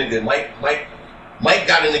moral nigga. Mike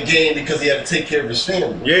got in the game because he had to take care of his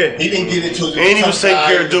family. Yeah. He didn't get into it. And he was taking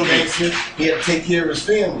care of Doogie. Doogie. He had to take care of his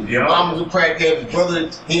family. His Yeah. mom was a crackhead. His brother,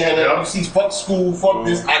 he had Yeah. nothing to see. Fuck school, fuck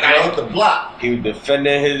this. I gotta hit the block. He was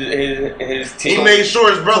defending his team. He made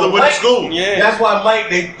sure his brother went to Mike- school. Yeah. That's why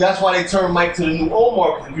that's why they turned Mike to the new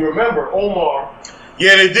Omar. Because if you remember, Omar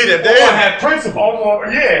Yeah, they did it. Omar had principle.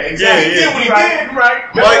 Almost, yeah, exactly. Yeah, He did what he Right, did. right.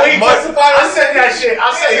 Remember when he Mike- testified? I said that shit. I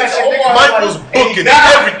said that shit. Nigga, Mike was booking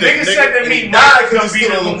everything. Nigga said to And he me, died Mike's because gonna he's be the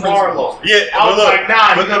still new in principle. Marlo. Yeah, I was but look, like,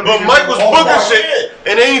 nah, but, you gonna but be Mike the was new booking Omar. shit,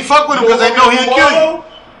 and they ain't fuck with him because they know he'll kill you.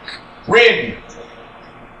 Randy.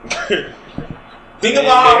 Think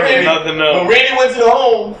about how Randy. Nothing When else. Randy went to the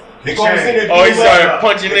home, they called him in there. Oh, he started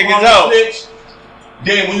punching They niggas called him out. snitch.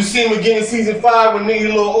 Then when you see him again in season 5, when nigga a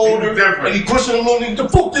little older, was different. and he pushing him, nigga, the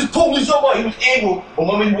fuck this police over. He was able. But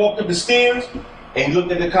when he walked up the stairs and he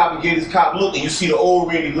looked at the cop and gave his cop look, and you see the old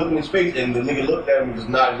Randy looking in his face, and the nigga looked at him and just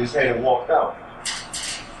nodded his head and walked out.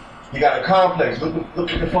 He got a complex. Look what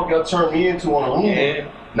the fuck y'all turned me into on a room. Yeah.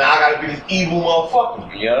 Now I gotta be this evil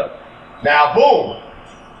motherfucker. Yep. Now, boom.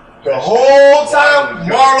 The whole time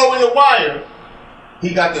Marlo in The Wire,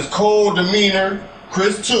 he got this cold demeanor.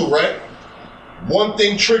 Chris too, right? One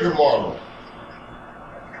thing triggered Marlo.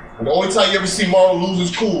 And the only time you ever see Marlo lose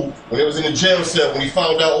his cool, when he was in the jail cell, when he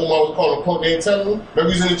found out Omar was calling him punk, they ain't telling him.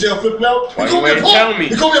 Remember he was in the jail flipping out? Why You call you me a ain't punk? telling me?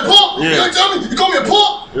 You call me a punk? Yeah. You ain't telling me? You call me a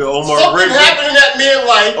punk? Yeah, Omar Something raped him. happened in that man's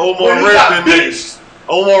life Omar when he raped got that beat. nigga.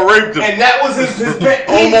 Omar raped him. And that was his pet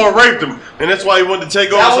peeve. Omar raped him, and that's why he wanted to take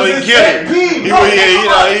over That so was he his killed pet him. peeve. He No,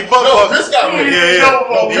 he butt no, fucked. Chris got raped. Yeah.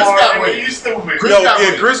 No, Chris got raped. You stupid. Chris Yo, got yeah,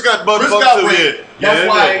 raped. Chris got butt Chris fucked got too. raped. Yeah, That's yeah,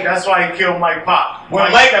 why. That's why he killed Mike Pop. When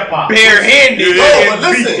Mike Mike- Pop. Barehanded. Yeah, No,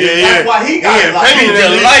 but listen, Yeah, that's why he got yeah, like, pain beat in the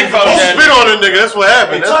his life out Don't that spit on a nigga. That's what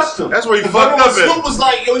happened. They touched him. That's where he Because fucked remember up when Snoop at. was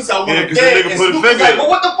like, yo, he said, I want Yeah, him 'cause the dead. nigga And put his Snoop was finger like, in. but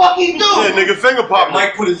what the fuck he do? Yeah, nigga finger popped him.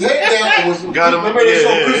 Mike put his head down and was Got him. Remember they Yeah,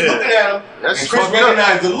 showed Chris yeah. looking at him. That's and Chris fucked up.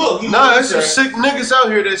 recognized the look. He Nah, was there's some sick niggas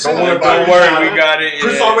out here that say Don't worry that. about Don't worry, we got it.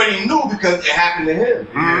 Chris Yeah. already knew because it happened to him.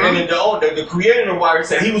 Mhm. And then the creator of the Wire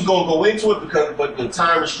said he was going to go into it but the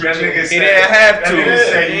time That restriction. nigga He said, didn't have that to. nigga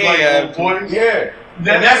said He you didn't like have old to. boys. Yeah.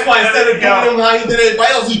 And that's why instead of doing him how he did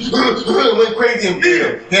everybody else, he went crazy and beat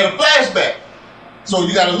him. He had a flashback. So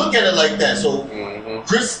you got to look at it like that. So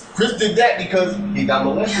Chris did that because he got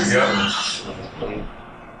molested.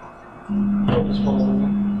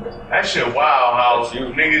 That shit wild how That's you.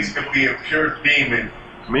 niggas can be a pure demon,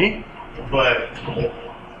 Me? but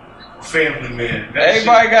family man. That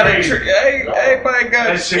Everybody shit got a crazy. trick. Everybody got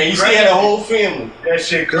That a shit And you see, crazy. he had a whole family. That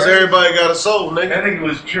shit Because crazy. everybody got a soul, That nigga. nigga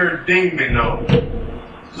was pure demon though.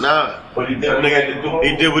 Nah. But he did That what he had to nigga, do.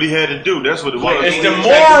 he did what he had to do. That's what it was. It's the Mike.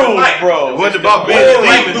 morals, bro. It wasn't It's about the being a morals,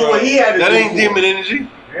 Mike demon. do what he had to That do. ain't demon energy.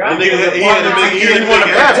 Yeah, That nigga, he had to make You it want to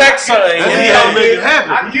happen. protect something. That's Yeah. he had to make it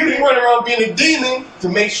happen. I get he running around being a demon to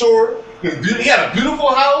make sure he had a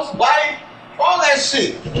beautiful house, wife, all that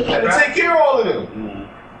shit. Had to take care of all of them.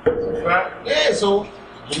 Right? Yeah, so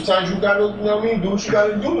sometimes you gotta, you know what I mean, do what you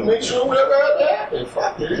gotta do to make sure whatever happens.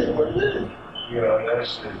 Fuck it, it is what it is. Yeah, that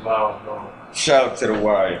shit wild though. Shout out to the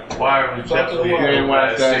Wire. Wire was Shout out to the definitely Wire. a good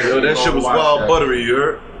Watch that. series. Yo, that shit was wild buttery, you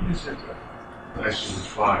heard? That shit was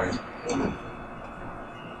fire.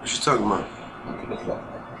 What you talking about?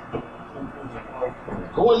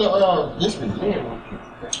 Go in the history, man.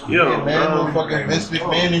 Yeah, man, motherfucking Vince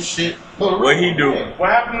McMahon and shit. What he do? What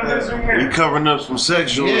happened to this He weekend? covering up some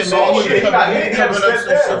sexual Yeah, assault man, shit. he covered up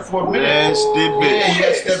some shit for a minute. Nasty Yeah, bitch. he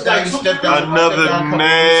got stepped down. He stepped down. Another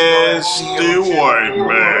nasty white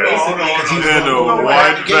man in a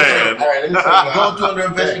white van. Going through under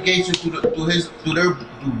investigation through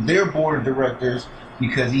their board of directors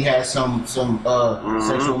because he had some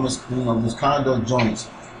sexual misconduct joints.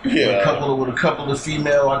 With a couple of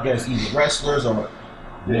female, I guess, either wrestlers or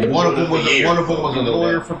one of them was a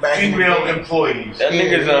lawyer for back in the Female day. employees. That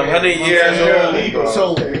nigga's 100 years old.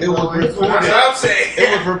 So it was That's what reported. I'm saying.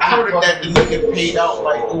 It was reported that the nigga paid out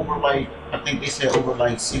like over like I think they said over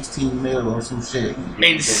like 16 mil or some shit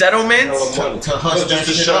In settlements? to hush that Just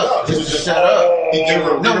to shit shut up. up. Just to shut up. He gave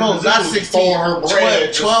her No, not position 16. for her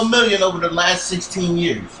brand. 12 million over the last 16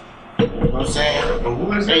 years. You know what I'm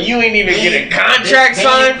saying? And you ain't even get a contract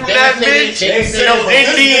signed from that bitch? They said No they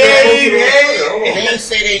NDA? didn't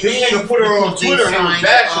say they This did. nigga put her on Twitter and he was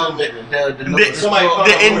bashing The somebody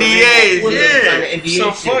NDAs, Signed the yeah. NDA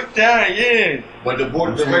So shit. fuck that, yeah. But the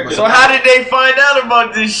board of directors. So how did they find out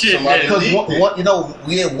about this shit Somebody- then? Because you know,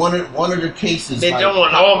 we had one of the cases. They like, don't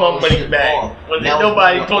want all my money shit back. off. Was That it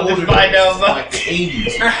nobody the supposed to older find out cases, about like the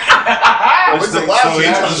 80s. What's the So last he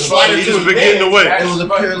one? just been getting away. It was a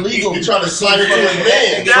paralegal. He tried to slide into his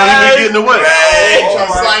man. So he been getting away. He tried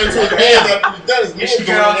to slide into his man after he done his man. She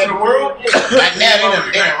got out to the world? Like now,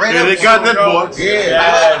 they Yeah, they got that boy. Yeah,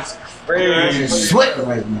 That's I'm crazy. sweating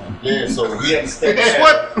right now. Yeah, so he had to step back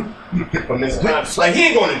What? from this time. Like, he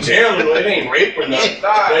ain't going to jail or it ain't rape or nothing.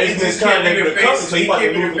 Nah, But he it's just this kind can't of be the nigga face. so he He about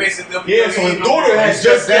can't to be the lose face it. of Yeah, so his daughter has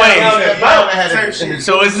just Wait. got out and about.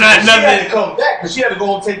 So it's not She had to nothing. come back because she had to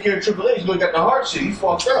go and take care of Triple H. You know, he got the heart shit. He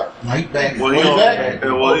fucked up. Right back. Well, he Way on back.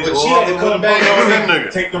 yeah, well, he But she had to come back on that and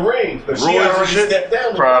nigga. take the reins. But she Roids had and already shit? stepped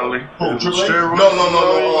down. Probably. Who, Triple H? Steroids?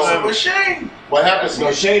 No. But Shane. What happened?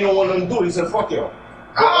 No, Shane don't want them to do it. He said, fuck y'all.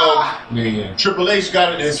 But, Yeah. Triple H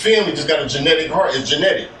got it. His family just got a genetic heart. It's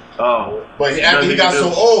genetic. Oh. But after he Nothing got to so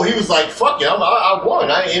do. old, he was like, "Fuck it, I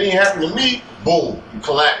won. It didn't happen to me. Boom, he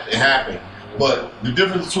collapsed. It happened." But the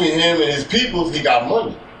difference between him and his people is he got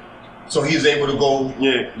money, so he's able to go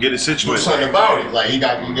Yeah, get it do situated. something about it. Like he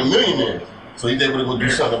got a millionaire, so he's able to go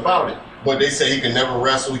do something about it. But they say he can never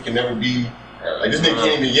wrestle. He can never be like this nigga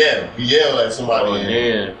can't even yell. He yell at somebody. Oh, and-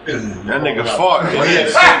 yeah. That nigga fought. But he had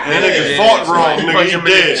to- That nigga Yeah. fought wrong. He Nigga, punched he him in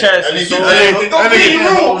the dead. chest. And he So keep That saying, nigga, "Don't that be nigga,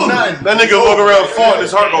 rude." that nigga walk around fought and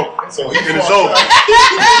his heart go. So he And it's fought over.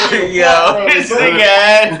 back. Yo, this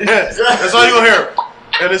nigga. That's all you gonna hear.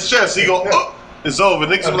 And his chest, he go, oh, it's over.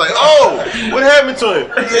 Niggas be like, oh, what happened to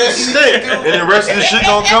him? Yeah, stink. And the rest of the shit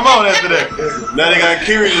gonna come out after that. Now they gotta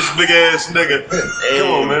carry this big ass nigga.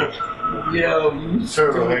 Come on, man. Yo, you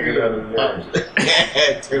Turtle hanging out of his mouth.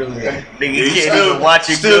 Niggas He can't even watch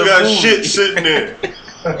a still good got movie. shit sitting there.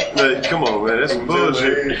 Like, come on, man, that's some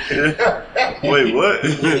bullshit. Wait, what?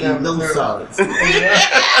 no solids.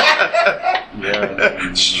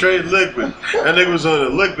 Straight liquid. That nigga was on a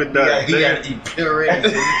liquid diet. He nigga. got to eat puree.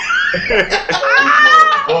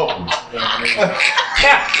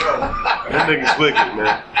 That nigga's wicked,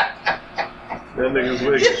 man. That nigga's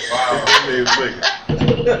wicked. That nigga's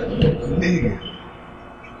wicked.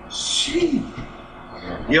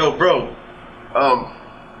 Yo, bro.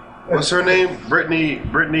 What's her name? Brittany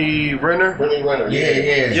Renner. Brittany Renner.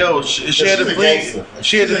 Yeah. Yo, she had She's to a plead. gangster.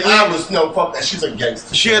 She had to She's plead. fuck that. She's a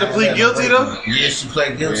gangster. She had to plead guilty though. Yeah, she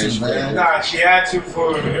played guilty, Yeah, man. Nah, she had to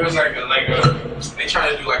for it was like a they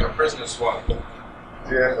trying to do like a prisoner swap.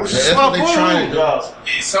 Yeah. That's what they trying to do.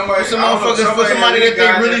 Somebody, Some motherfuckers for somebody that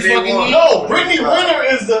they really fucking need. No, Brittany Renner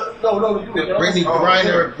is the Brittany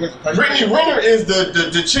Griner. Brittany Renner is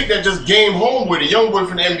the chick that just came home with a young boy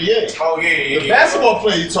from the NBA. Oh yeah. The basketball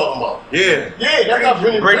player you talking about? Yeah. Yeah, that's not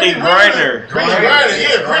Brittany. Brittany Griner. Brittany Griner.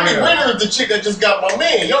 Yeah, Brittany Renner is the chick that just got my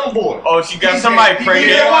man, young boy. Oh, she got somebody Yeah,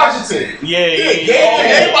 pregnant. Washington. Yeah.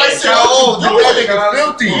 Everybody said, Oh, "Oh, that nigga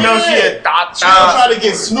filthy." You know she a She done try to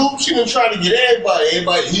get Snoop. She done try to get everybody.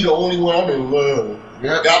 He the only one I'm in love.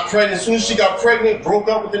 Yep. Got pregnant. As soon as she got pregnant, broke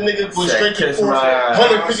up with the nigga, went straight to the Kiss court. my ass.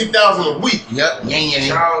 150,000 a week. Yep. Yang.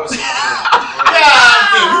 God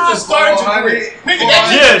damn, you just started your career. Nigga,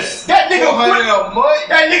 Yes. that nigga quit.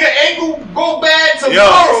 That nigga ankle go bad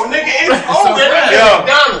tomorrow. Nigga, it's over. That nigga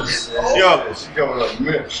McDonald's. Yo. She coming up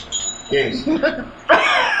Mitch. Yes.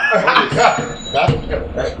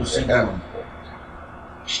 That's what she doing.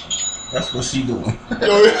 That's what she doing.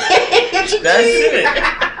 That's it.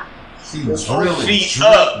 She's drilling. Feet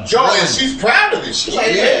up. Joe, and she's proud of it. She's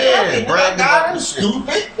like, Yeah, bragging about this shit.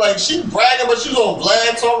 stupid. Like, she bragging, but she's on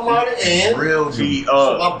Vlad talking about it. And Real Feet put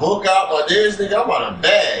up. my book out, my this nigga, I'm on a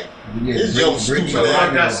bag. Yeah, This young stupid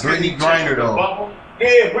ass. Brittany Griner though.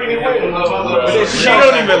 Yeah, Brittany Renner. She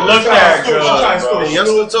don't even look that good. And y'all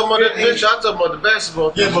still talking about that bitch? I talking about the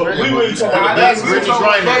basketball. Yeah, but we really talking Nah, about the that's basketball.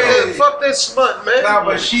 Brittany Griner. Fuck that smut, man. Nah,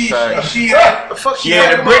 but she The fuck she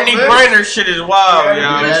Yeah, the talking Brittany about, man? Griner shit is wild,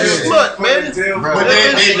 Yeah, yo. She's a slut, man. But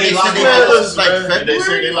they locked up like they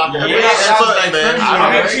say they locked up. Yeah, slut, man.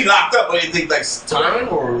 I don't think she locked up, but you think like time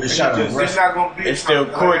or is she just it's not gonna be. It's still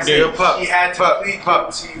court like I date. said, Pop, She had to pop, plead pop,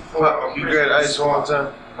 guilty for You got ice one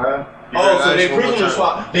time? Huh? You Oh, got so ice they one more prisoner time?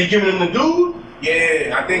 swap. They giving him the dude?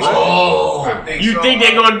 Yeah, I think so. Oh. I think You so. think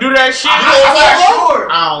they gonna do that shit? I'm not sure.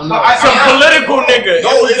 I don't know. Some political nigga.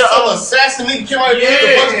 No, it's some assassinate came out here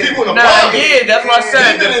a bunch of people in the Nah, bottom. yeah, that's what I He's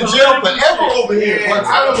said. been in jail forever over here. Yeah, But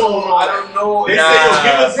I don't know. They Nah. say, yo,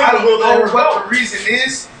 give us him, I don't we'll let know her what go. the reason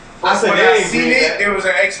is. I said when they I ain't seen doing it, that. there was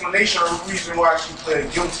an explanation or reason why she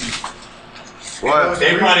pled guilty. Why?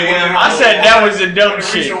 They probably went. I said that was the dumb The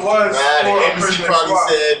shit. reason was Nah, for the a embassy prisoner probably swap.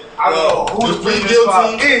 said, I don't know who just the plead prisoner swap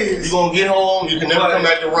guilty. is. You're gonna get home. You can never come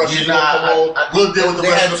back to Russia. You're gonna come Nah, home. We'll deal with the they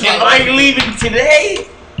rest had of the two- If I ain't leaving today,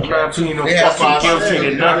 I'm not pleading no They had fucking five guilty to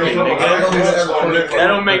years. nothing, nigga. That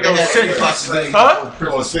don't make no sense. Huh?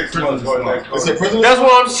 Oh, 6 months. It's a prison. That's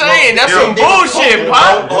what I'm saying. That's some bullshit,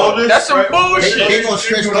 pop. That's some They bullshit. gonna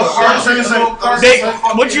stretch this They,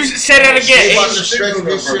 what you say that They about to again? stretch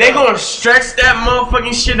this shit. They gonna stretch that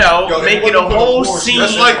motherfucking shit out, Yo, make they it a wouldn't whole put a scene.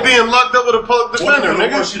 That's like being locked up with a public defender,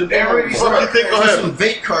 nigga. They already What do you think gonna Get happen? some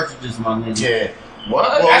vape cartridges, my nigga. Yeah.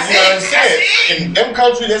 What? Well, That's you know what I'm it. saying? In them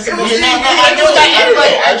countries, that's Yeah, illegal. I know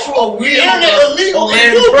that. Actual The internet illegal.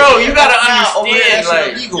 And bro, you gotta Over there, understand, that's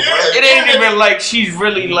like, illegal, yeah. bro. it ain't even like she's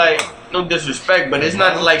really like, no disrespect, but it's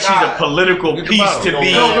not like she's a political piece to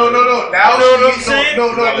be. No. Now You know what I'm she- saying? No.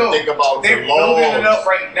 You gotta think about They're the building it laws. up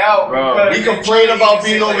right now. Bro. because We they're complain trying about to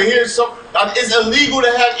being say, over like, here. It's illegal to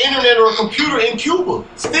have internet or a computer in Cuba.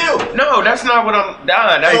 Still. No, that's not what I'm.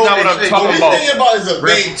 Nah, that's So, not what I'm what talking we about. thinking about is a vape.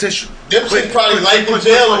 Repetition. Them shit probably life in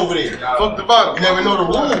jail over there. Fuck the bottom. You never know the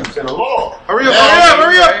rules and the law. Hurry up, Now,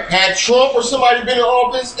 hurry up. Had Trump or somebody been in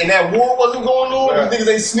office and that war wasn't going on, these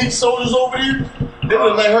niggas ain't sneak soldiers over there, they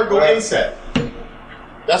would let her go ASAP.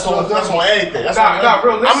 That's on anything. That's on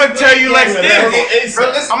real. I'ma tell you like this.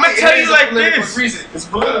 I'ma tell you like this. It's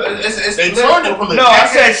political. It's They political. turned it political. No, I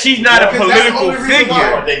said she's not a Because that's the political only reason why-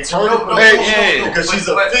 figure. They turned it No, political. yeah. Because she's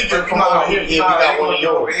a figure. Come on here. Yeah, we got one of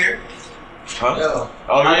yours. Oh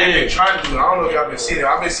I've been yeah, trying to do it. I don't know if y'all been seeing it.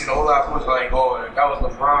 I've been seeing a whole lot of posts like, oh, that was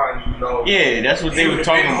LeBron, you know. yeah. That's what they were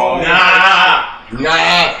talking Nah. about.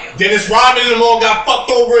 Nah. Dennis Rodman and them all got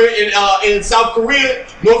fucked over in South Korea,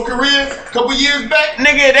 North Korea, a couple years back.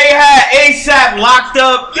 Nigga, they had ASAP locked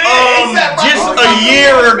up A$AP just locked a up.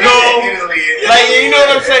 year ago. Italy. Like, you know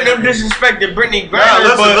what I'm saying? Them disrespected Brittany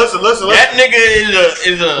Griner, but Listen. that nigga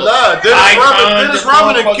is a Nah, Dennis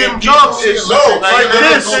Rodman and Kim Jong is No, like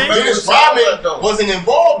this. Dennis Rodman wasn't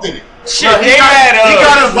involved in it. shit. He They had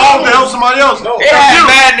got involved to help somebody else. No. they had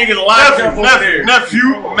mad niggas locked up over there.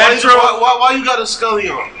 Nephew. Metro. Why you got a Scully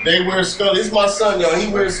on? They wear Scully. It's my son, yo.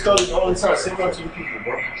 He wears Scully all the time. Say that to you people,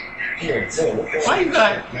 bro. Yeah, Why you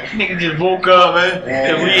got nigga just woke up, man?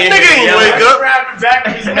 Nigga ain't wake up. Grab the back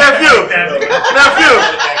of his neck Nephew. like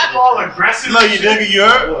that. All aggressive. No, you nigga, you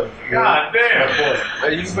heard? God damn.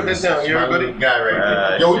 Hey, you can put this down. You heard, buddy? guy right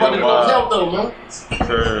here. Yo, we about to go count though, man.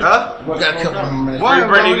 Huh? We got a couple more minutes. Why? Free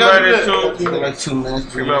Brittany We gotta do Griner that. too. Like 2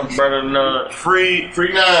 minutes. Free my brother Nut. Free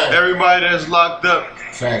Free 9. everybody that's locked up.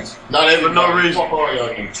 Facts. Not every For no reason. Fuck all y'all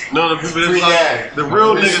niggas. No, the people Free that's nine. locked. The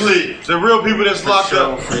real Free sleep. niggas. The real people that's locked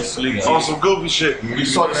up Free sleep. on some goofy shit. You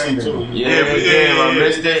saw the scene too. Yeah, damn, I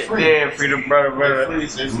missed it. Damn, free the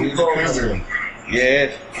brother.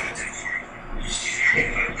 Yeah.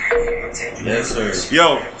 Yes, sir.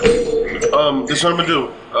 Yo, this what I'm gonna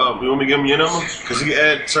do. You want me to give him your number? Cause he can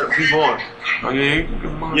add certain people on. Oh yeah, you can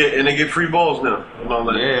come on. Yeah, and they get free balls now. And all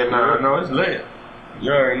that. Yeah, no, it's lit.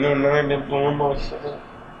 You already know nothing been blowing my shit.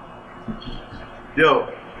 Yo,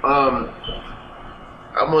 I'm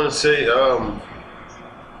gonna say,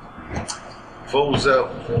 foes out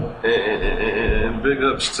and big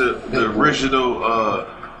ups to the original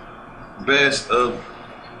best of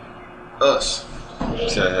us.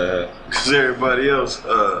 Cause everybody else,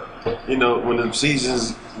 you know, when the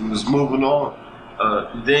seasons was moving on,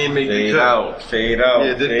 they ain't make the cut. Fade out.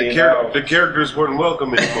 Yeah, the characters weren't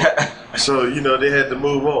welcome anymore. So, you know, they had to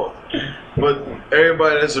move on. But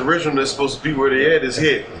everybody that's original that's supposed to be where they at is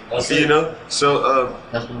here. You know? So,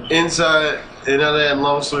 inside, and out of that,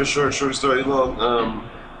 long story short story long,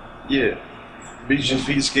 yeah. Beat your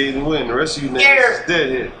feet, skate, and win. The rest of you niggas is dead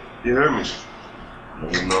here. You heard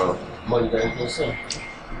me? No. Money got to say.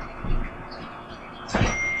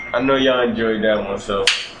 I know y'all enjoyed that one, so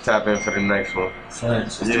tap in for the next one.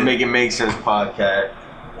 Thanks. It's the Make It Make Sense podcast.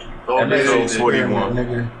 Episode Episode 41.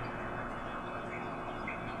 Nigga.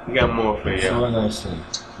 We got more for That's you. all I gotta say.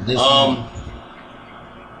 This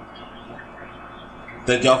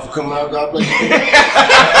Thank y'all for coming out. God bless you.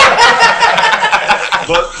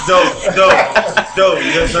 But dope.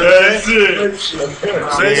 You got something to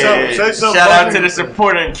say? Say something. Shout out to the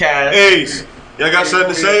supporting cast. Ace. Y'all got something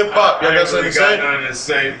to say, Pop? Y'all got something to say? nothing to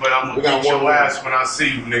say, but I'm We gonna got beat one your more. ass when I see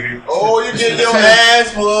you, nigga. Oh, you get your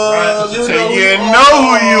ass whooped. You know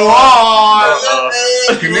who you are.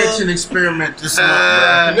 connection experiment this month,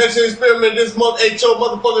 bro. Next experiment this month, HO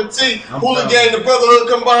motherfucking T. I'm Hula proud. Gang, the Brotherhood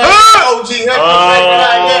come behind. OG Heck, right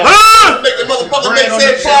behind that. Make the motherfucking Make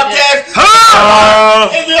Sense podcast.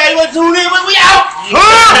 If you ain't want to tune in, we out.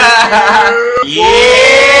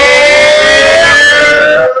 Yeah.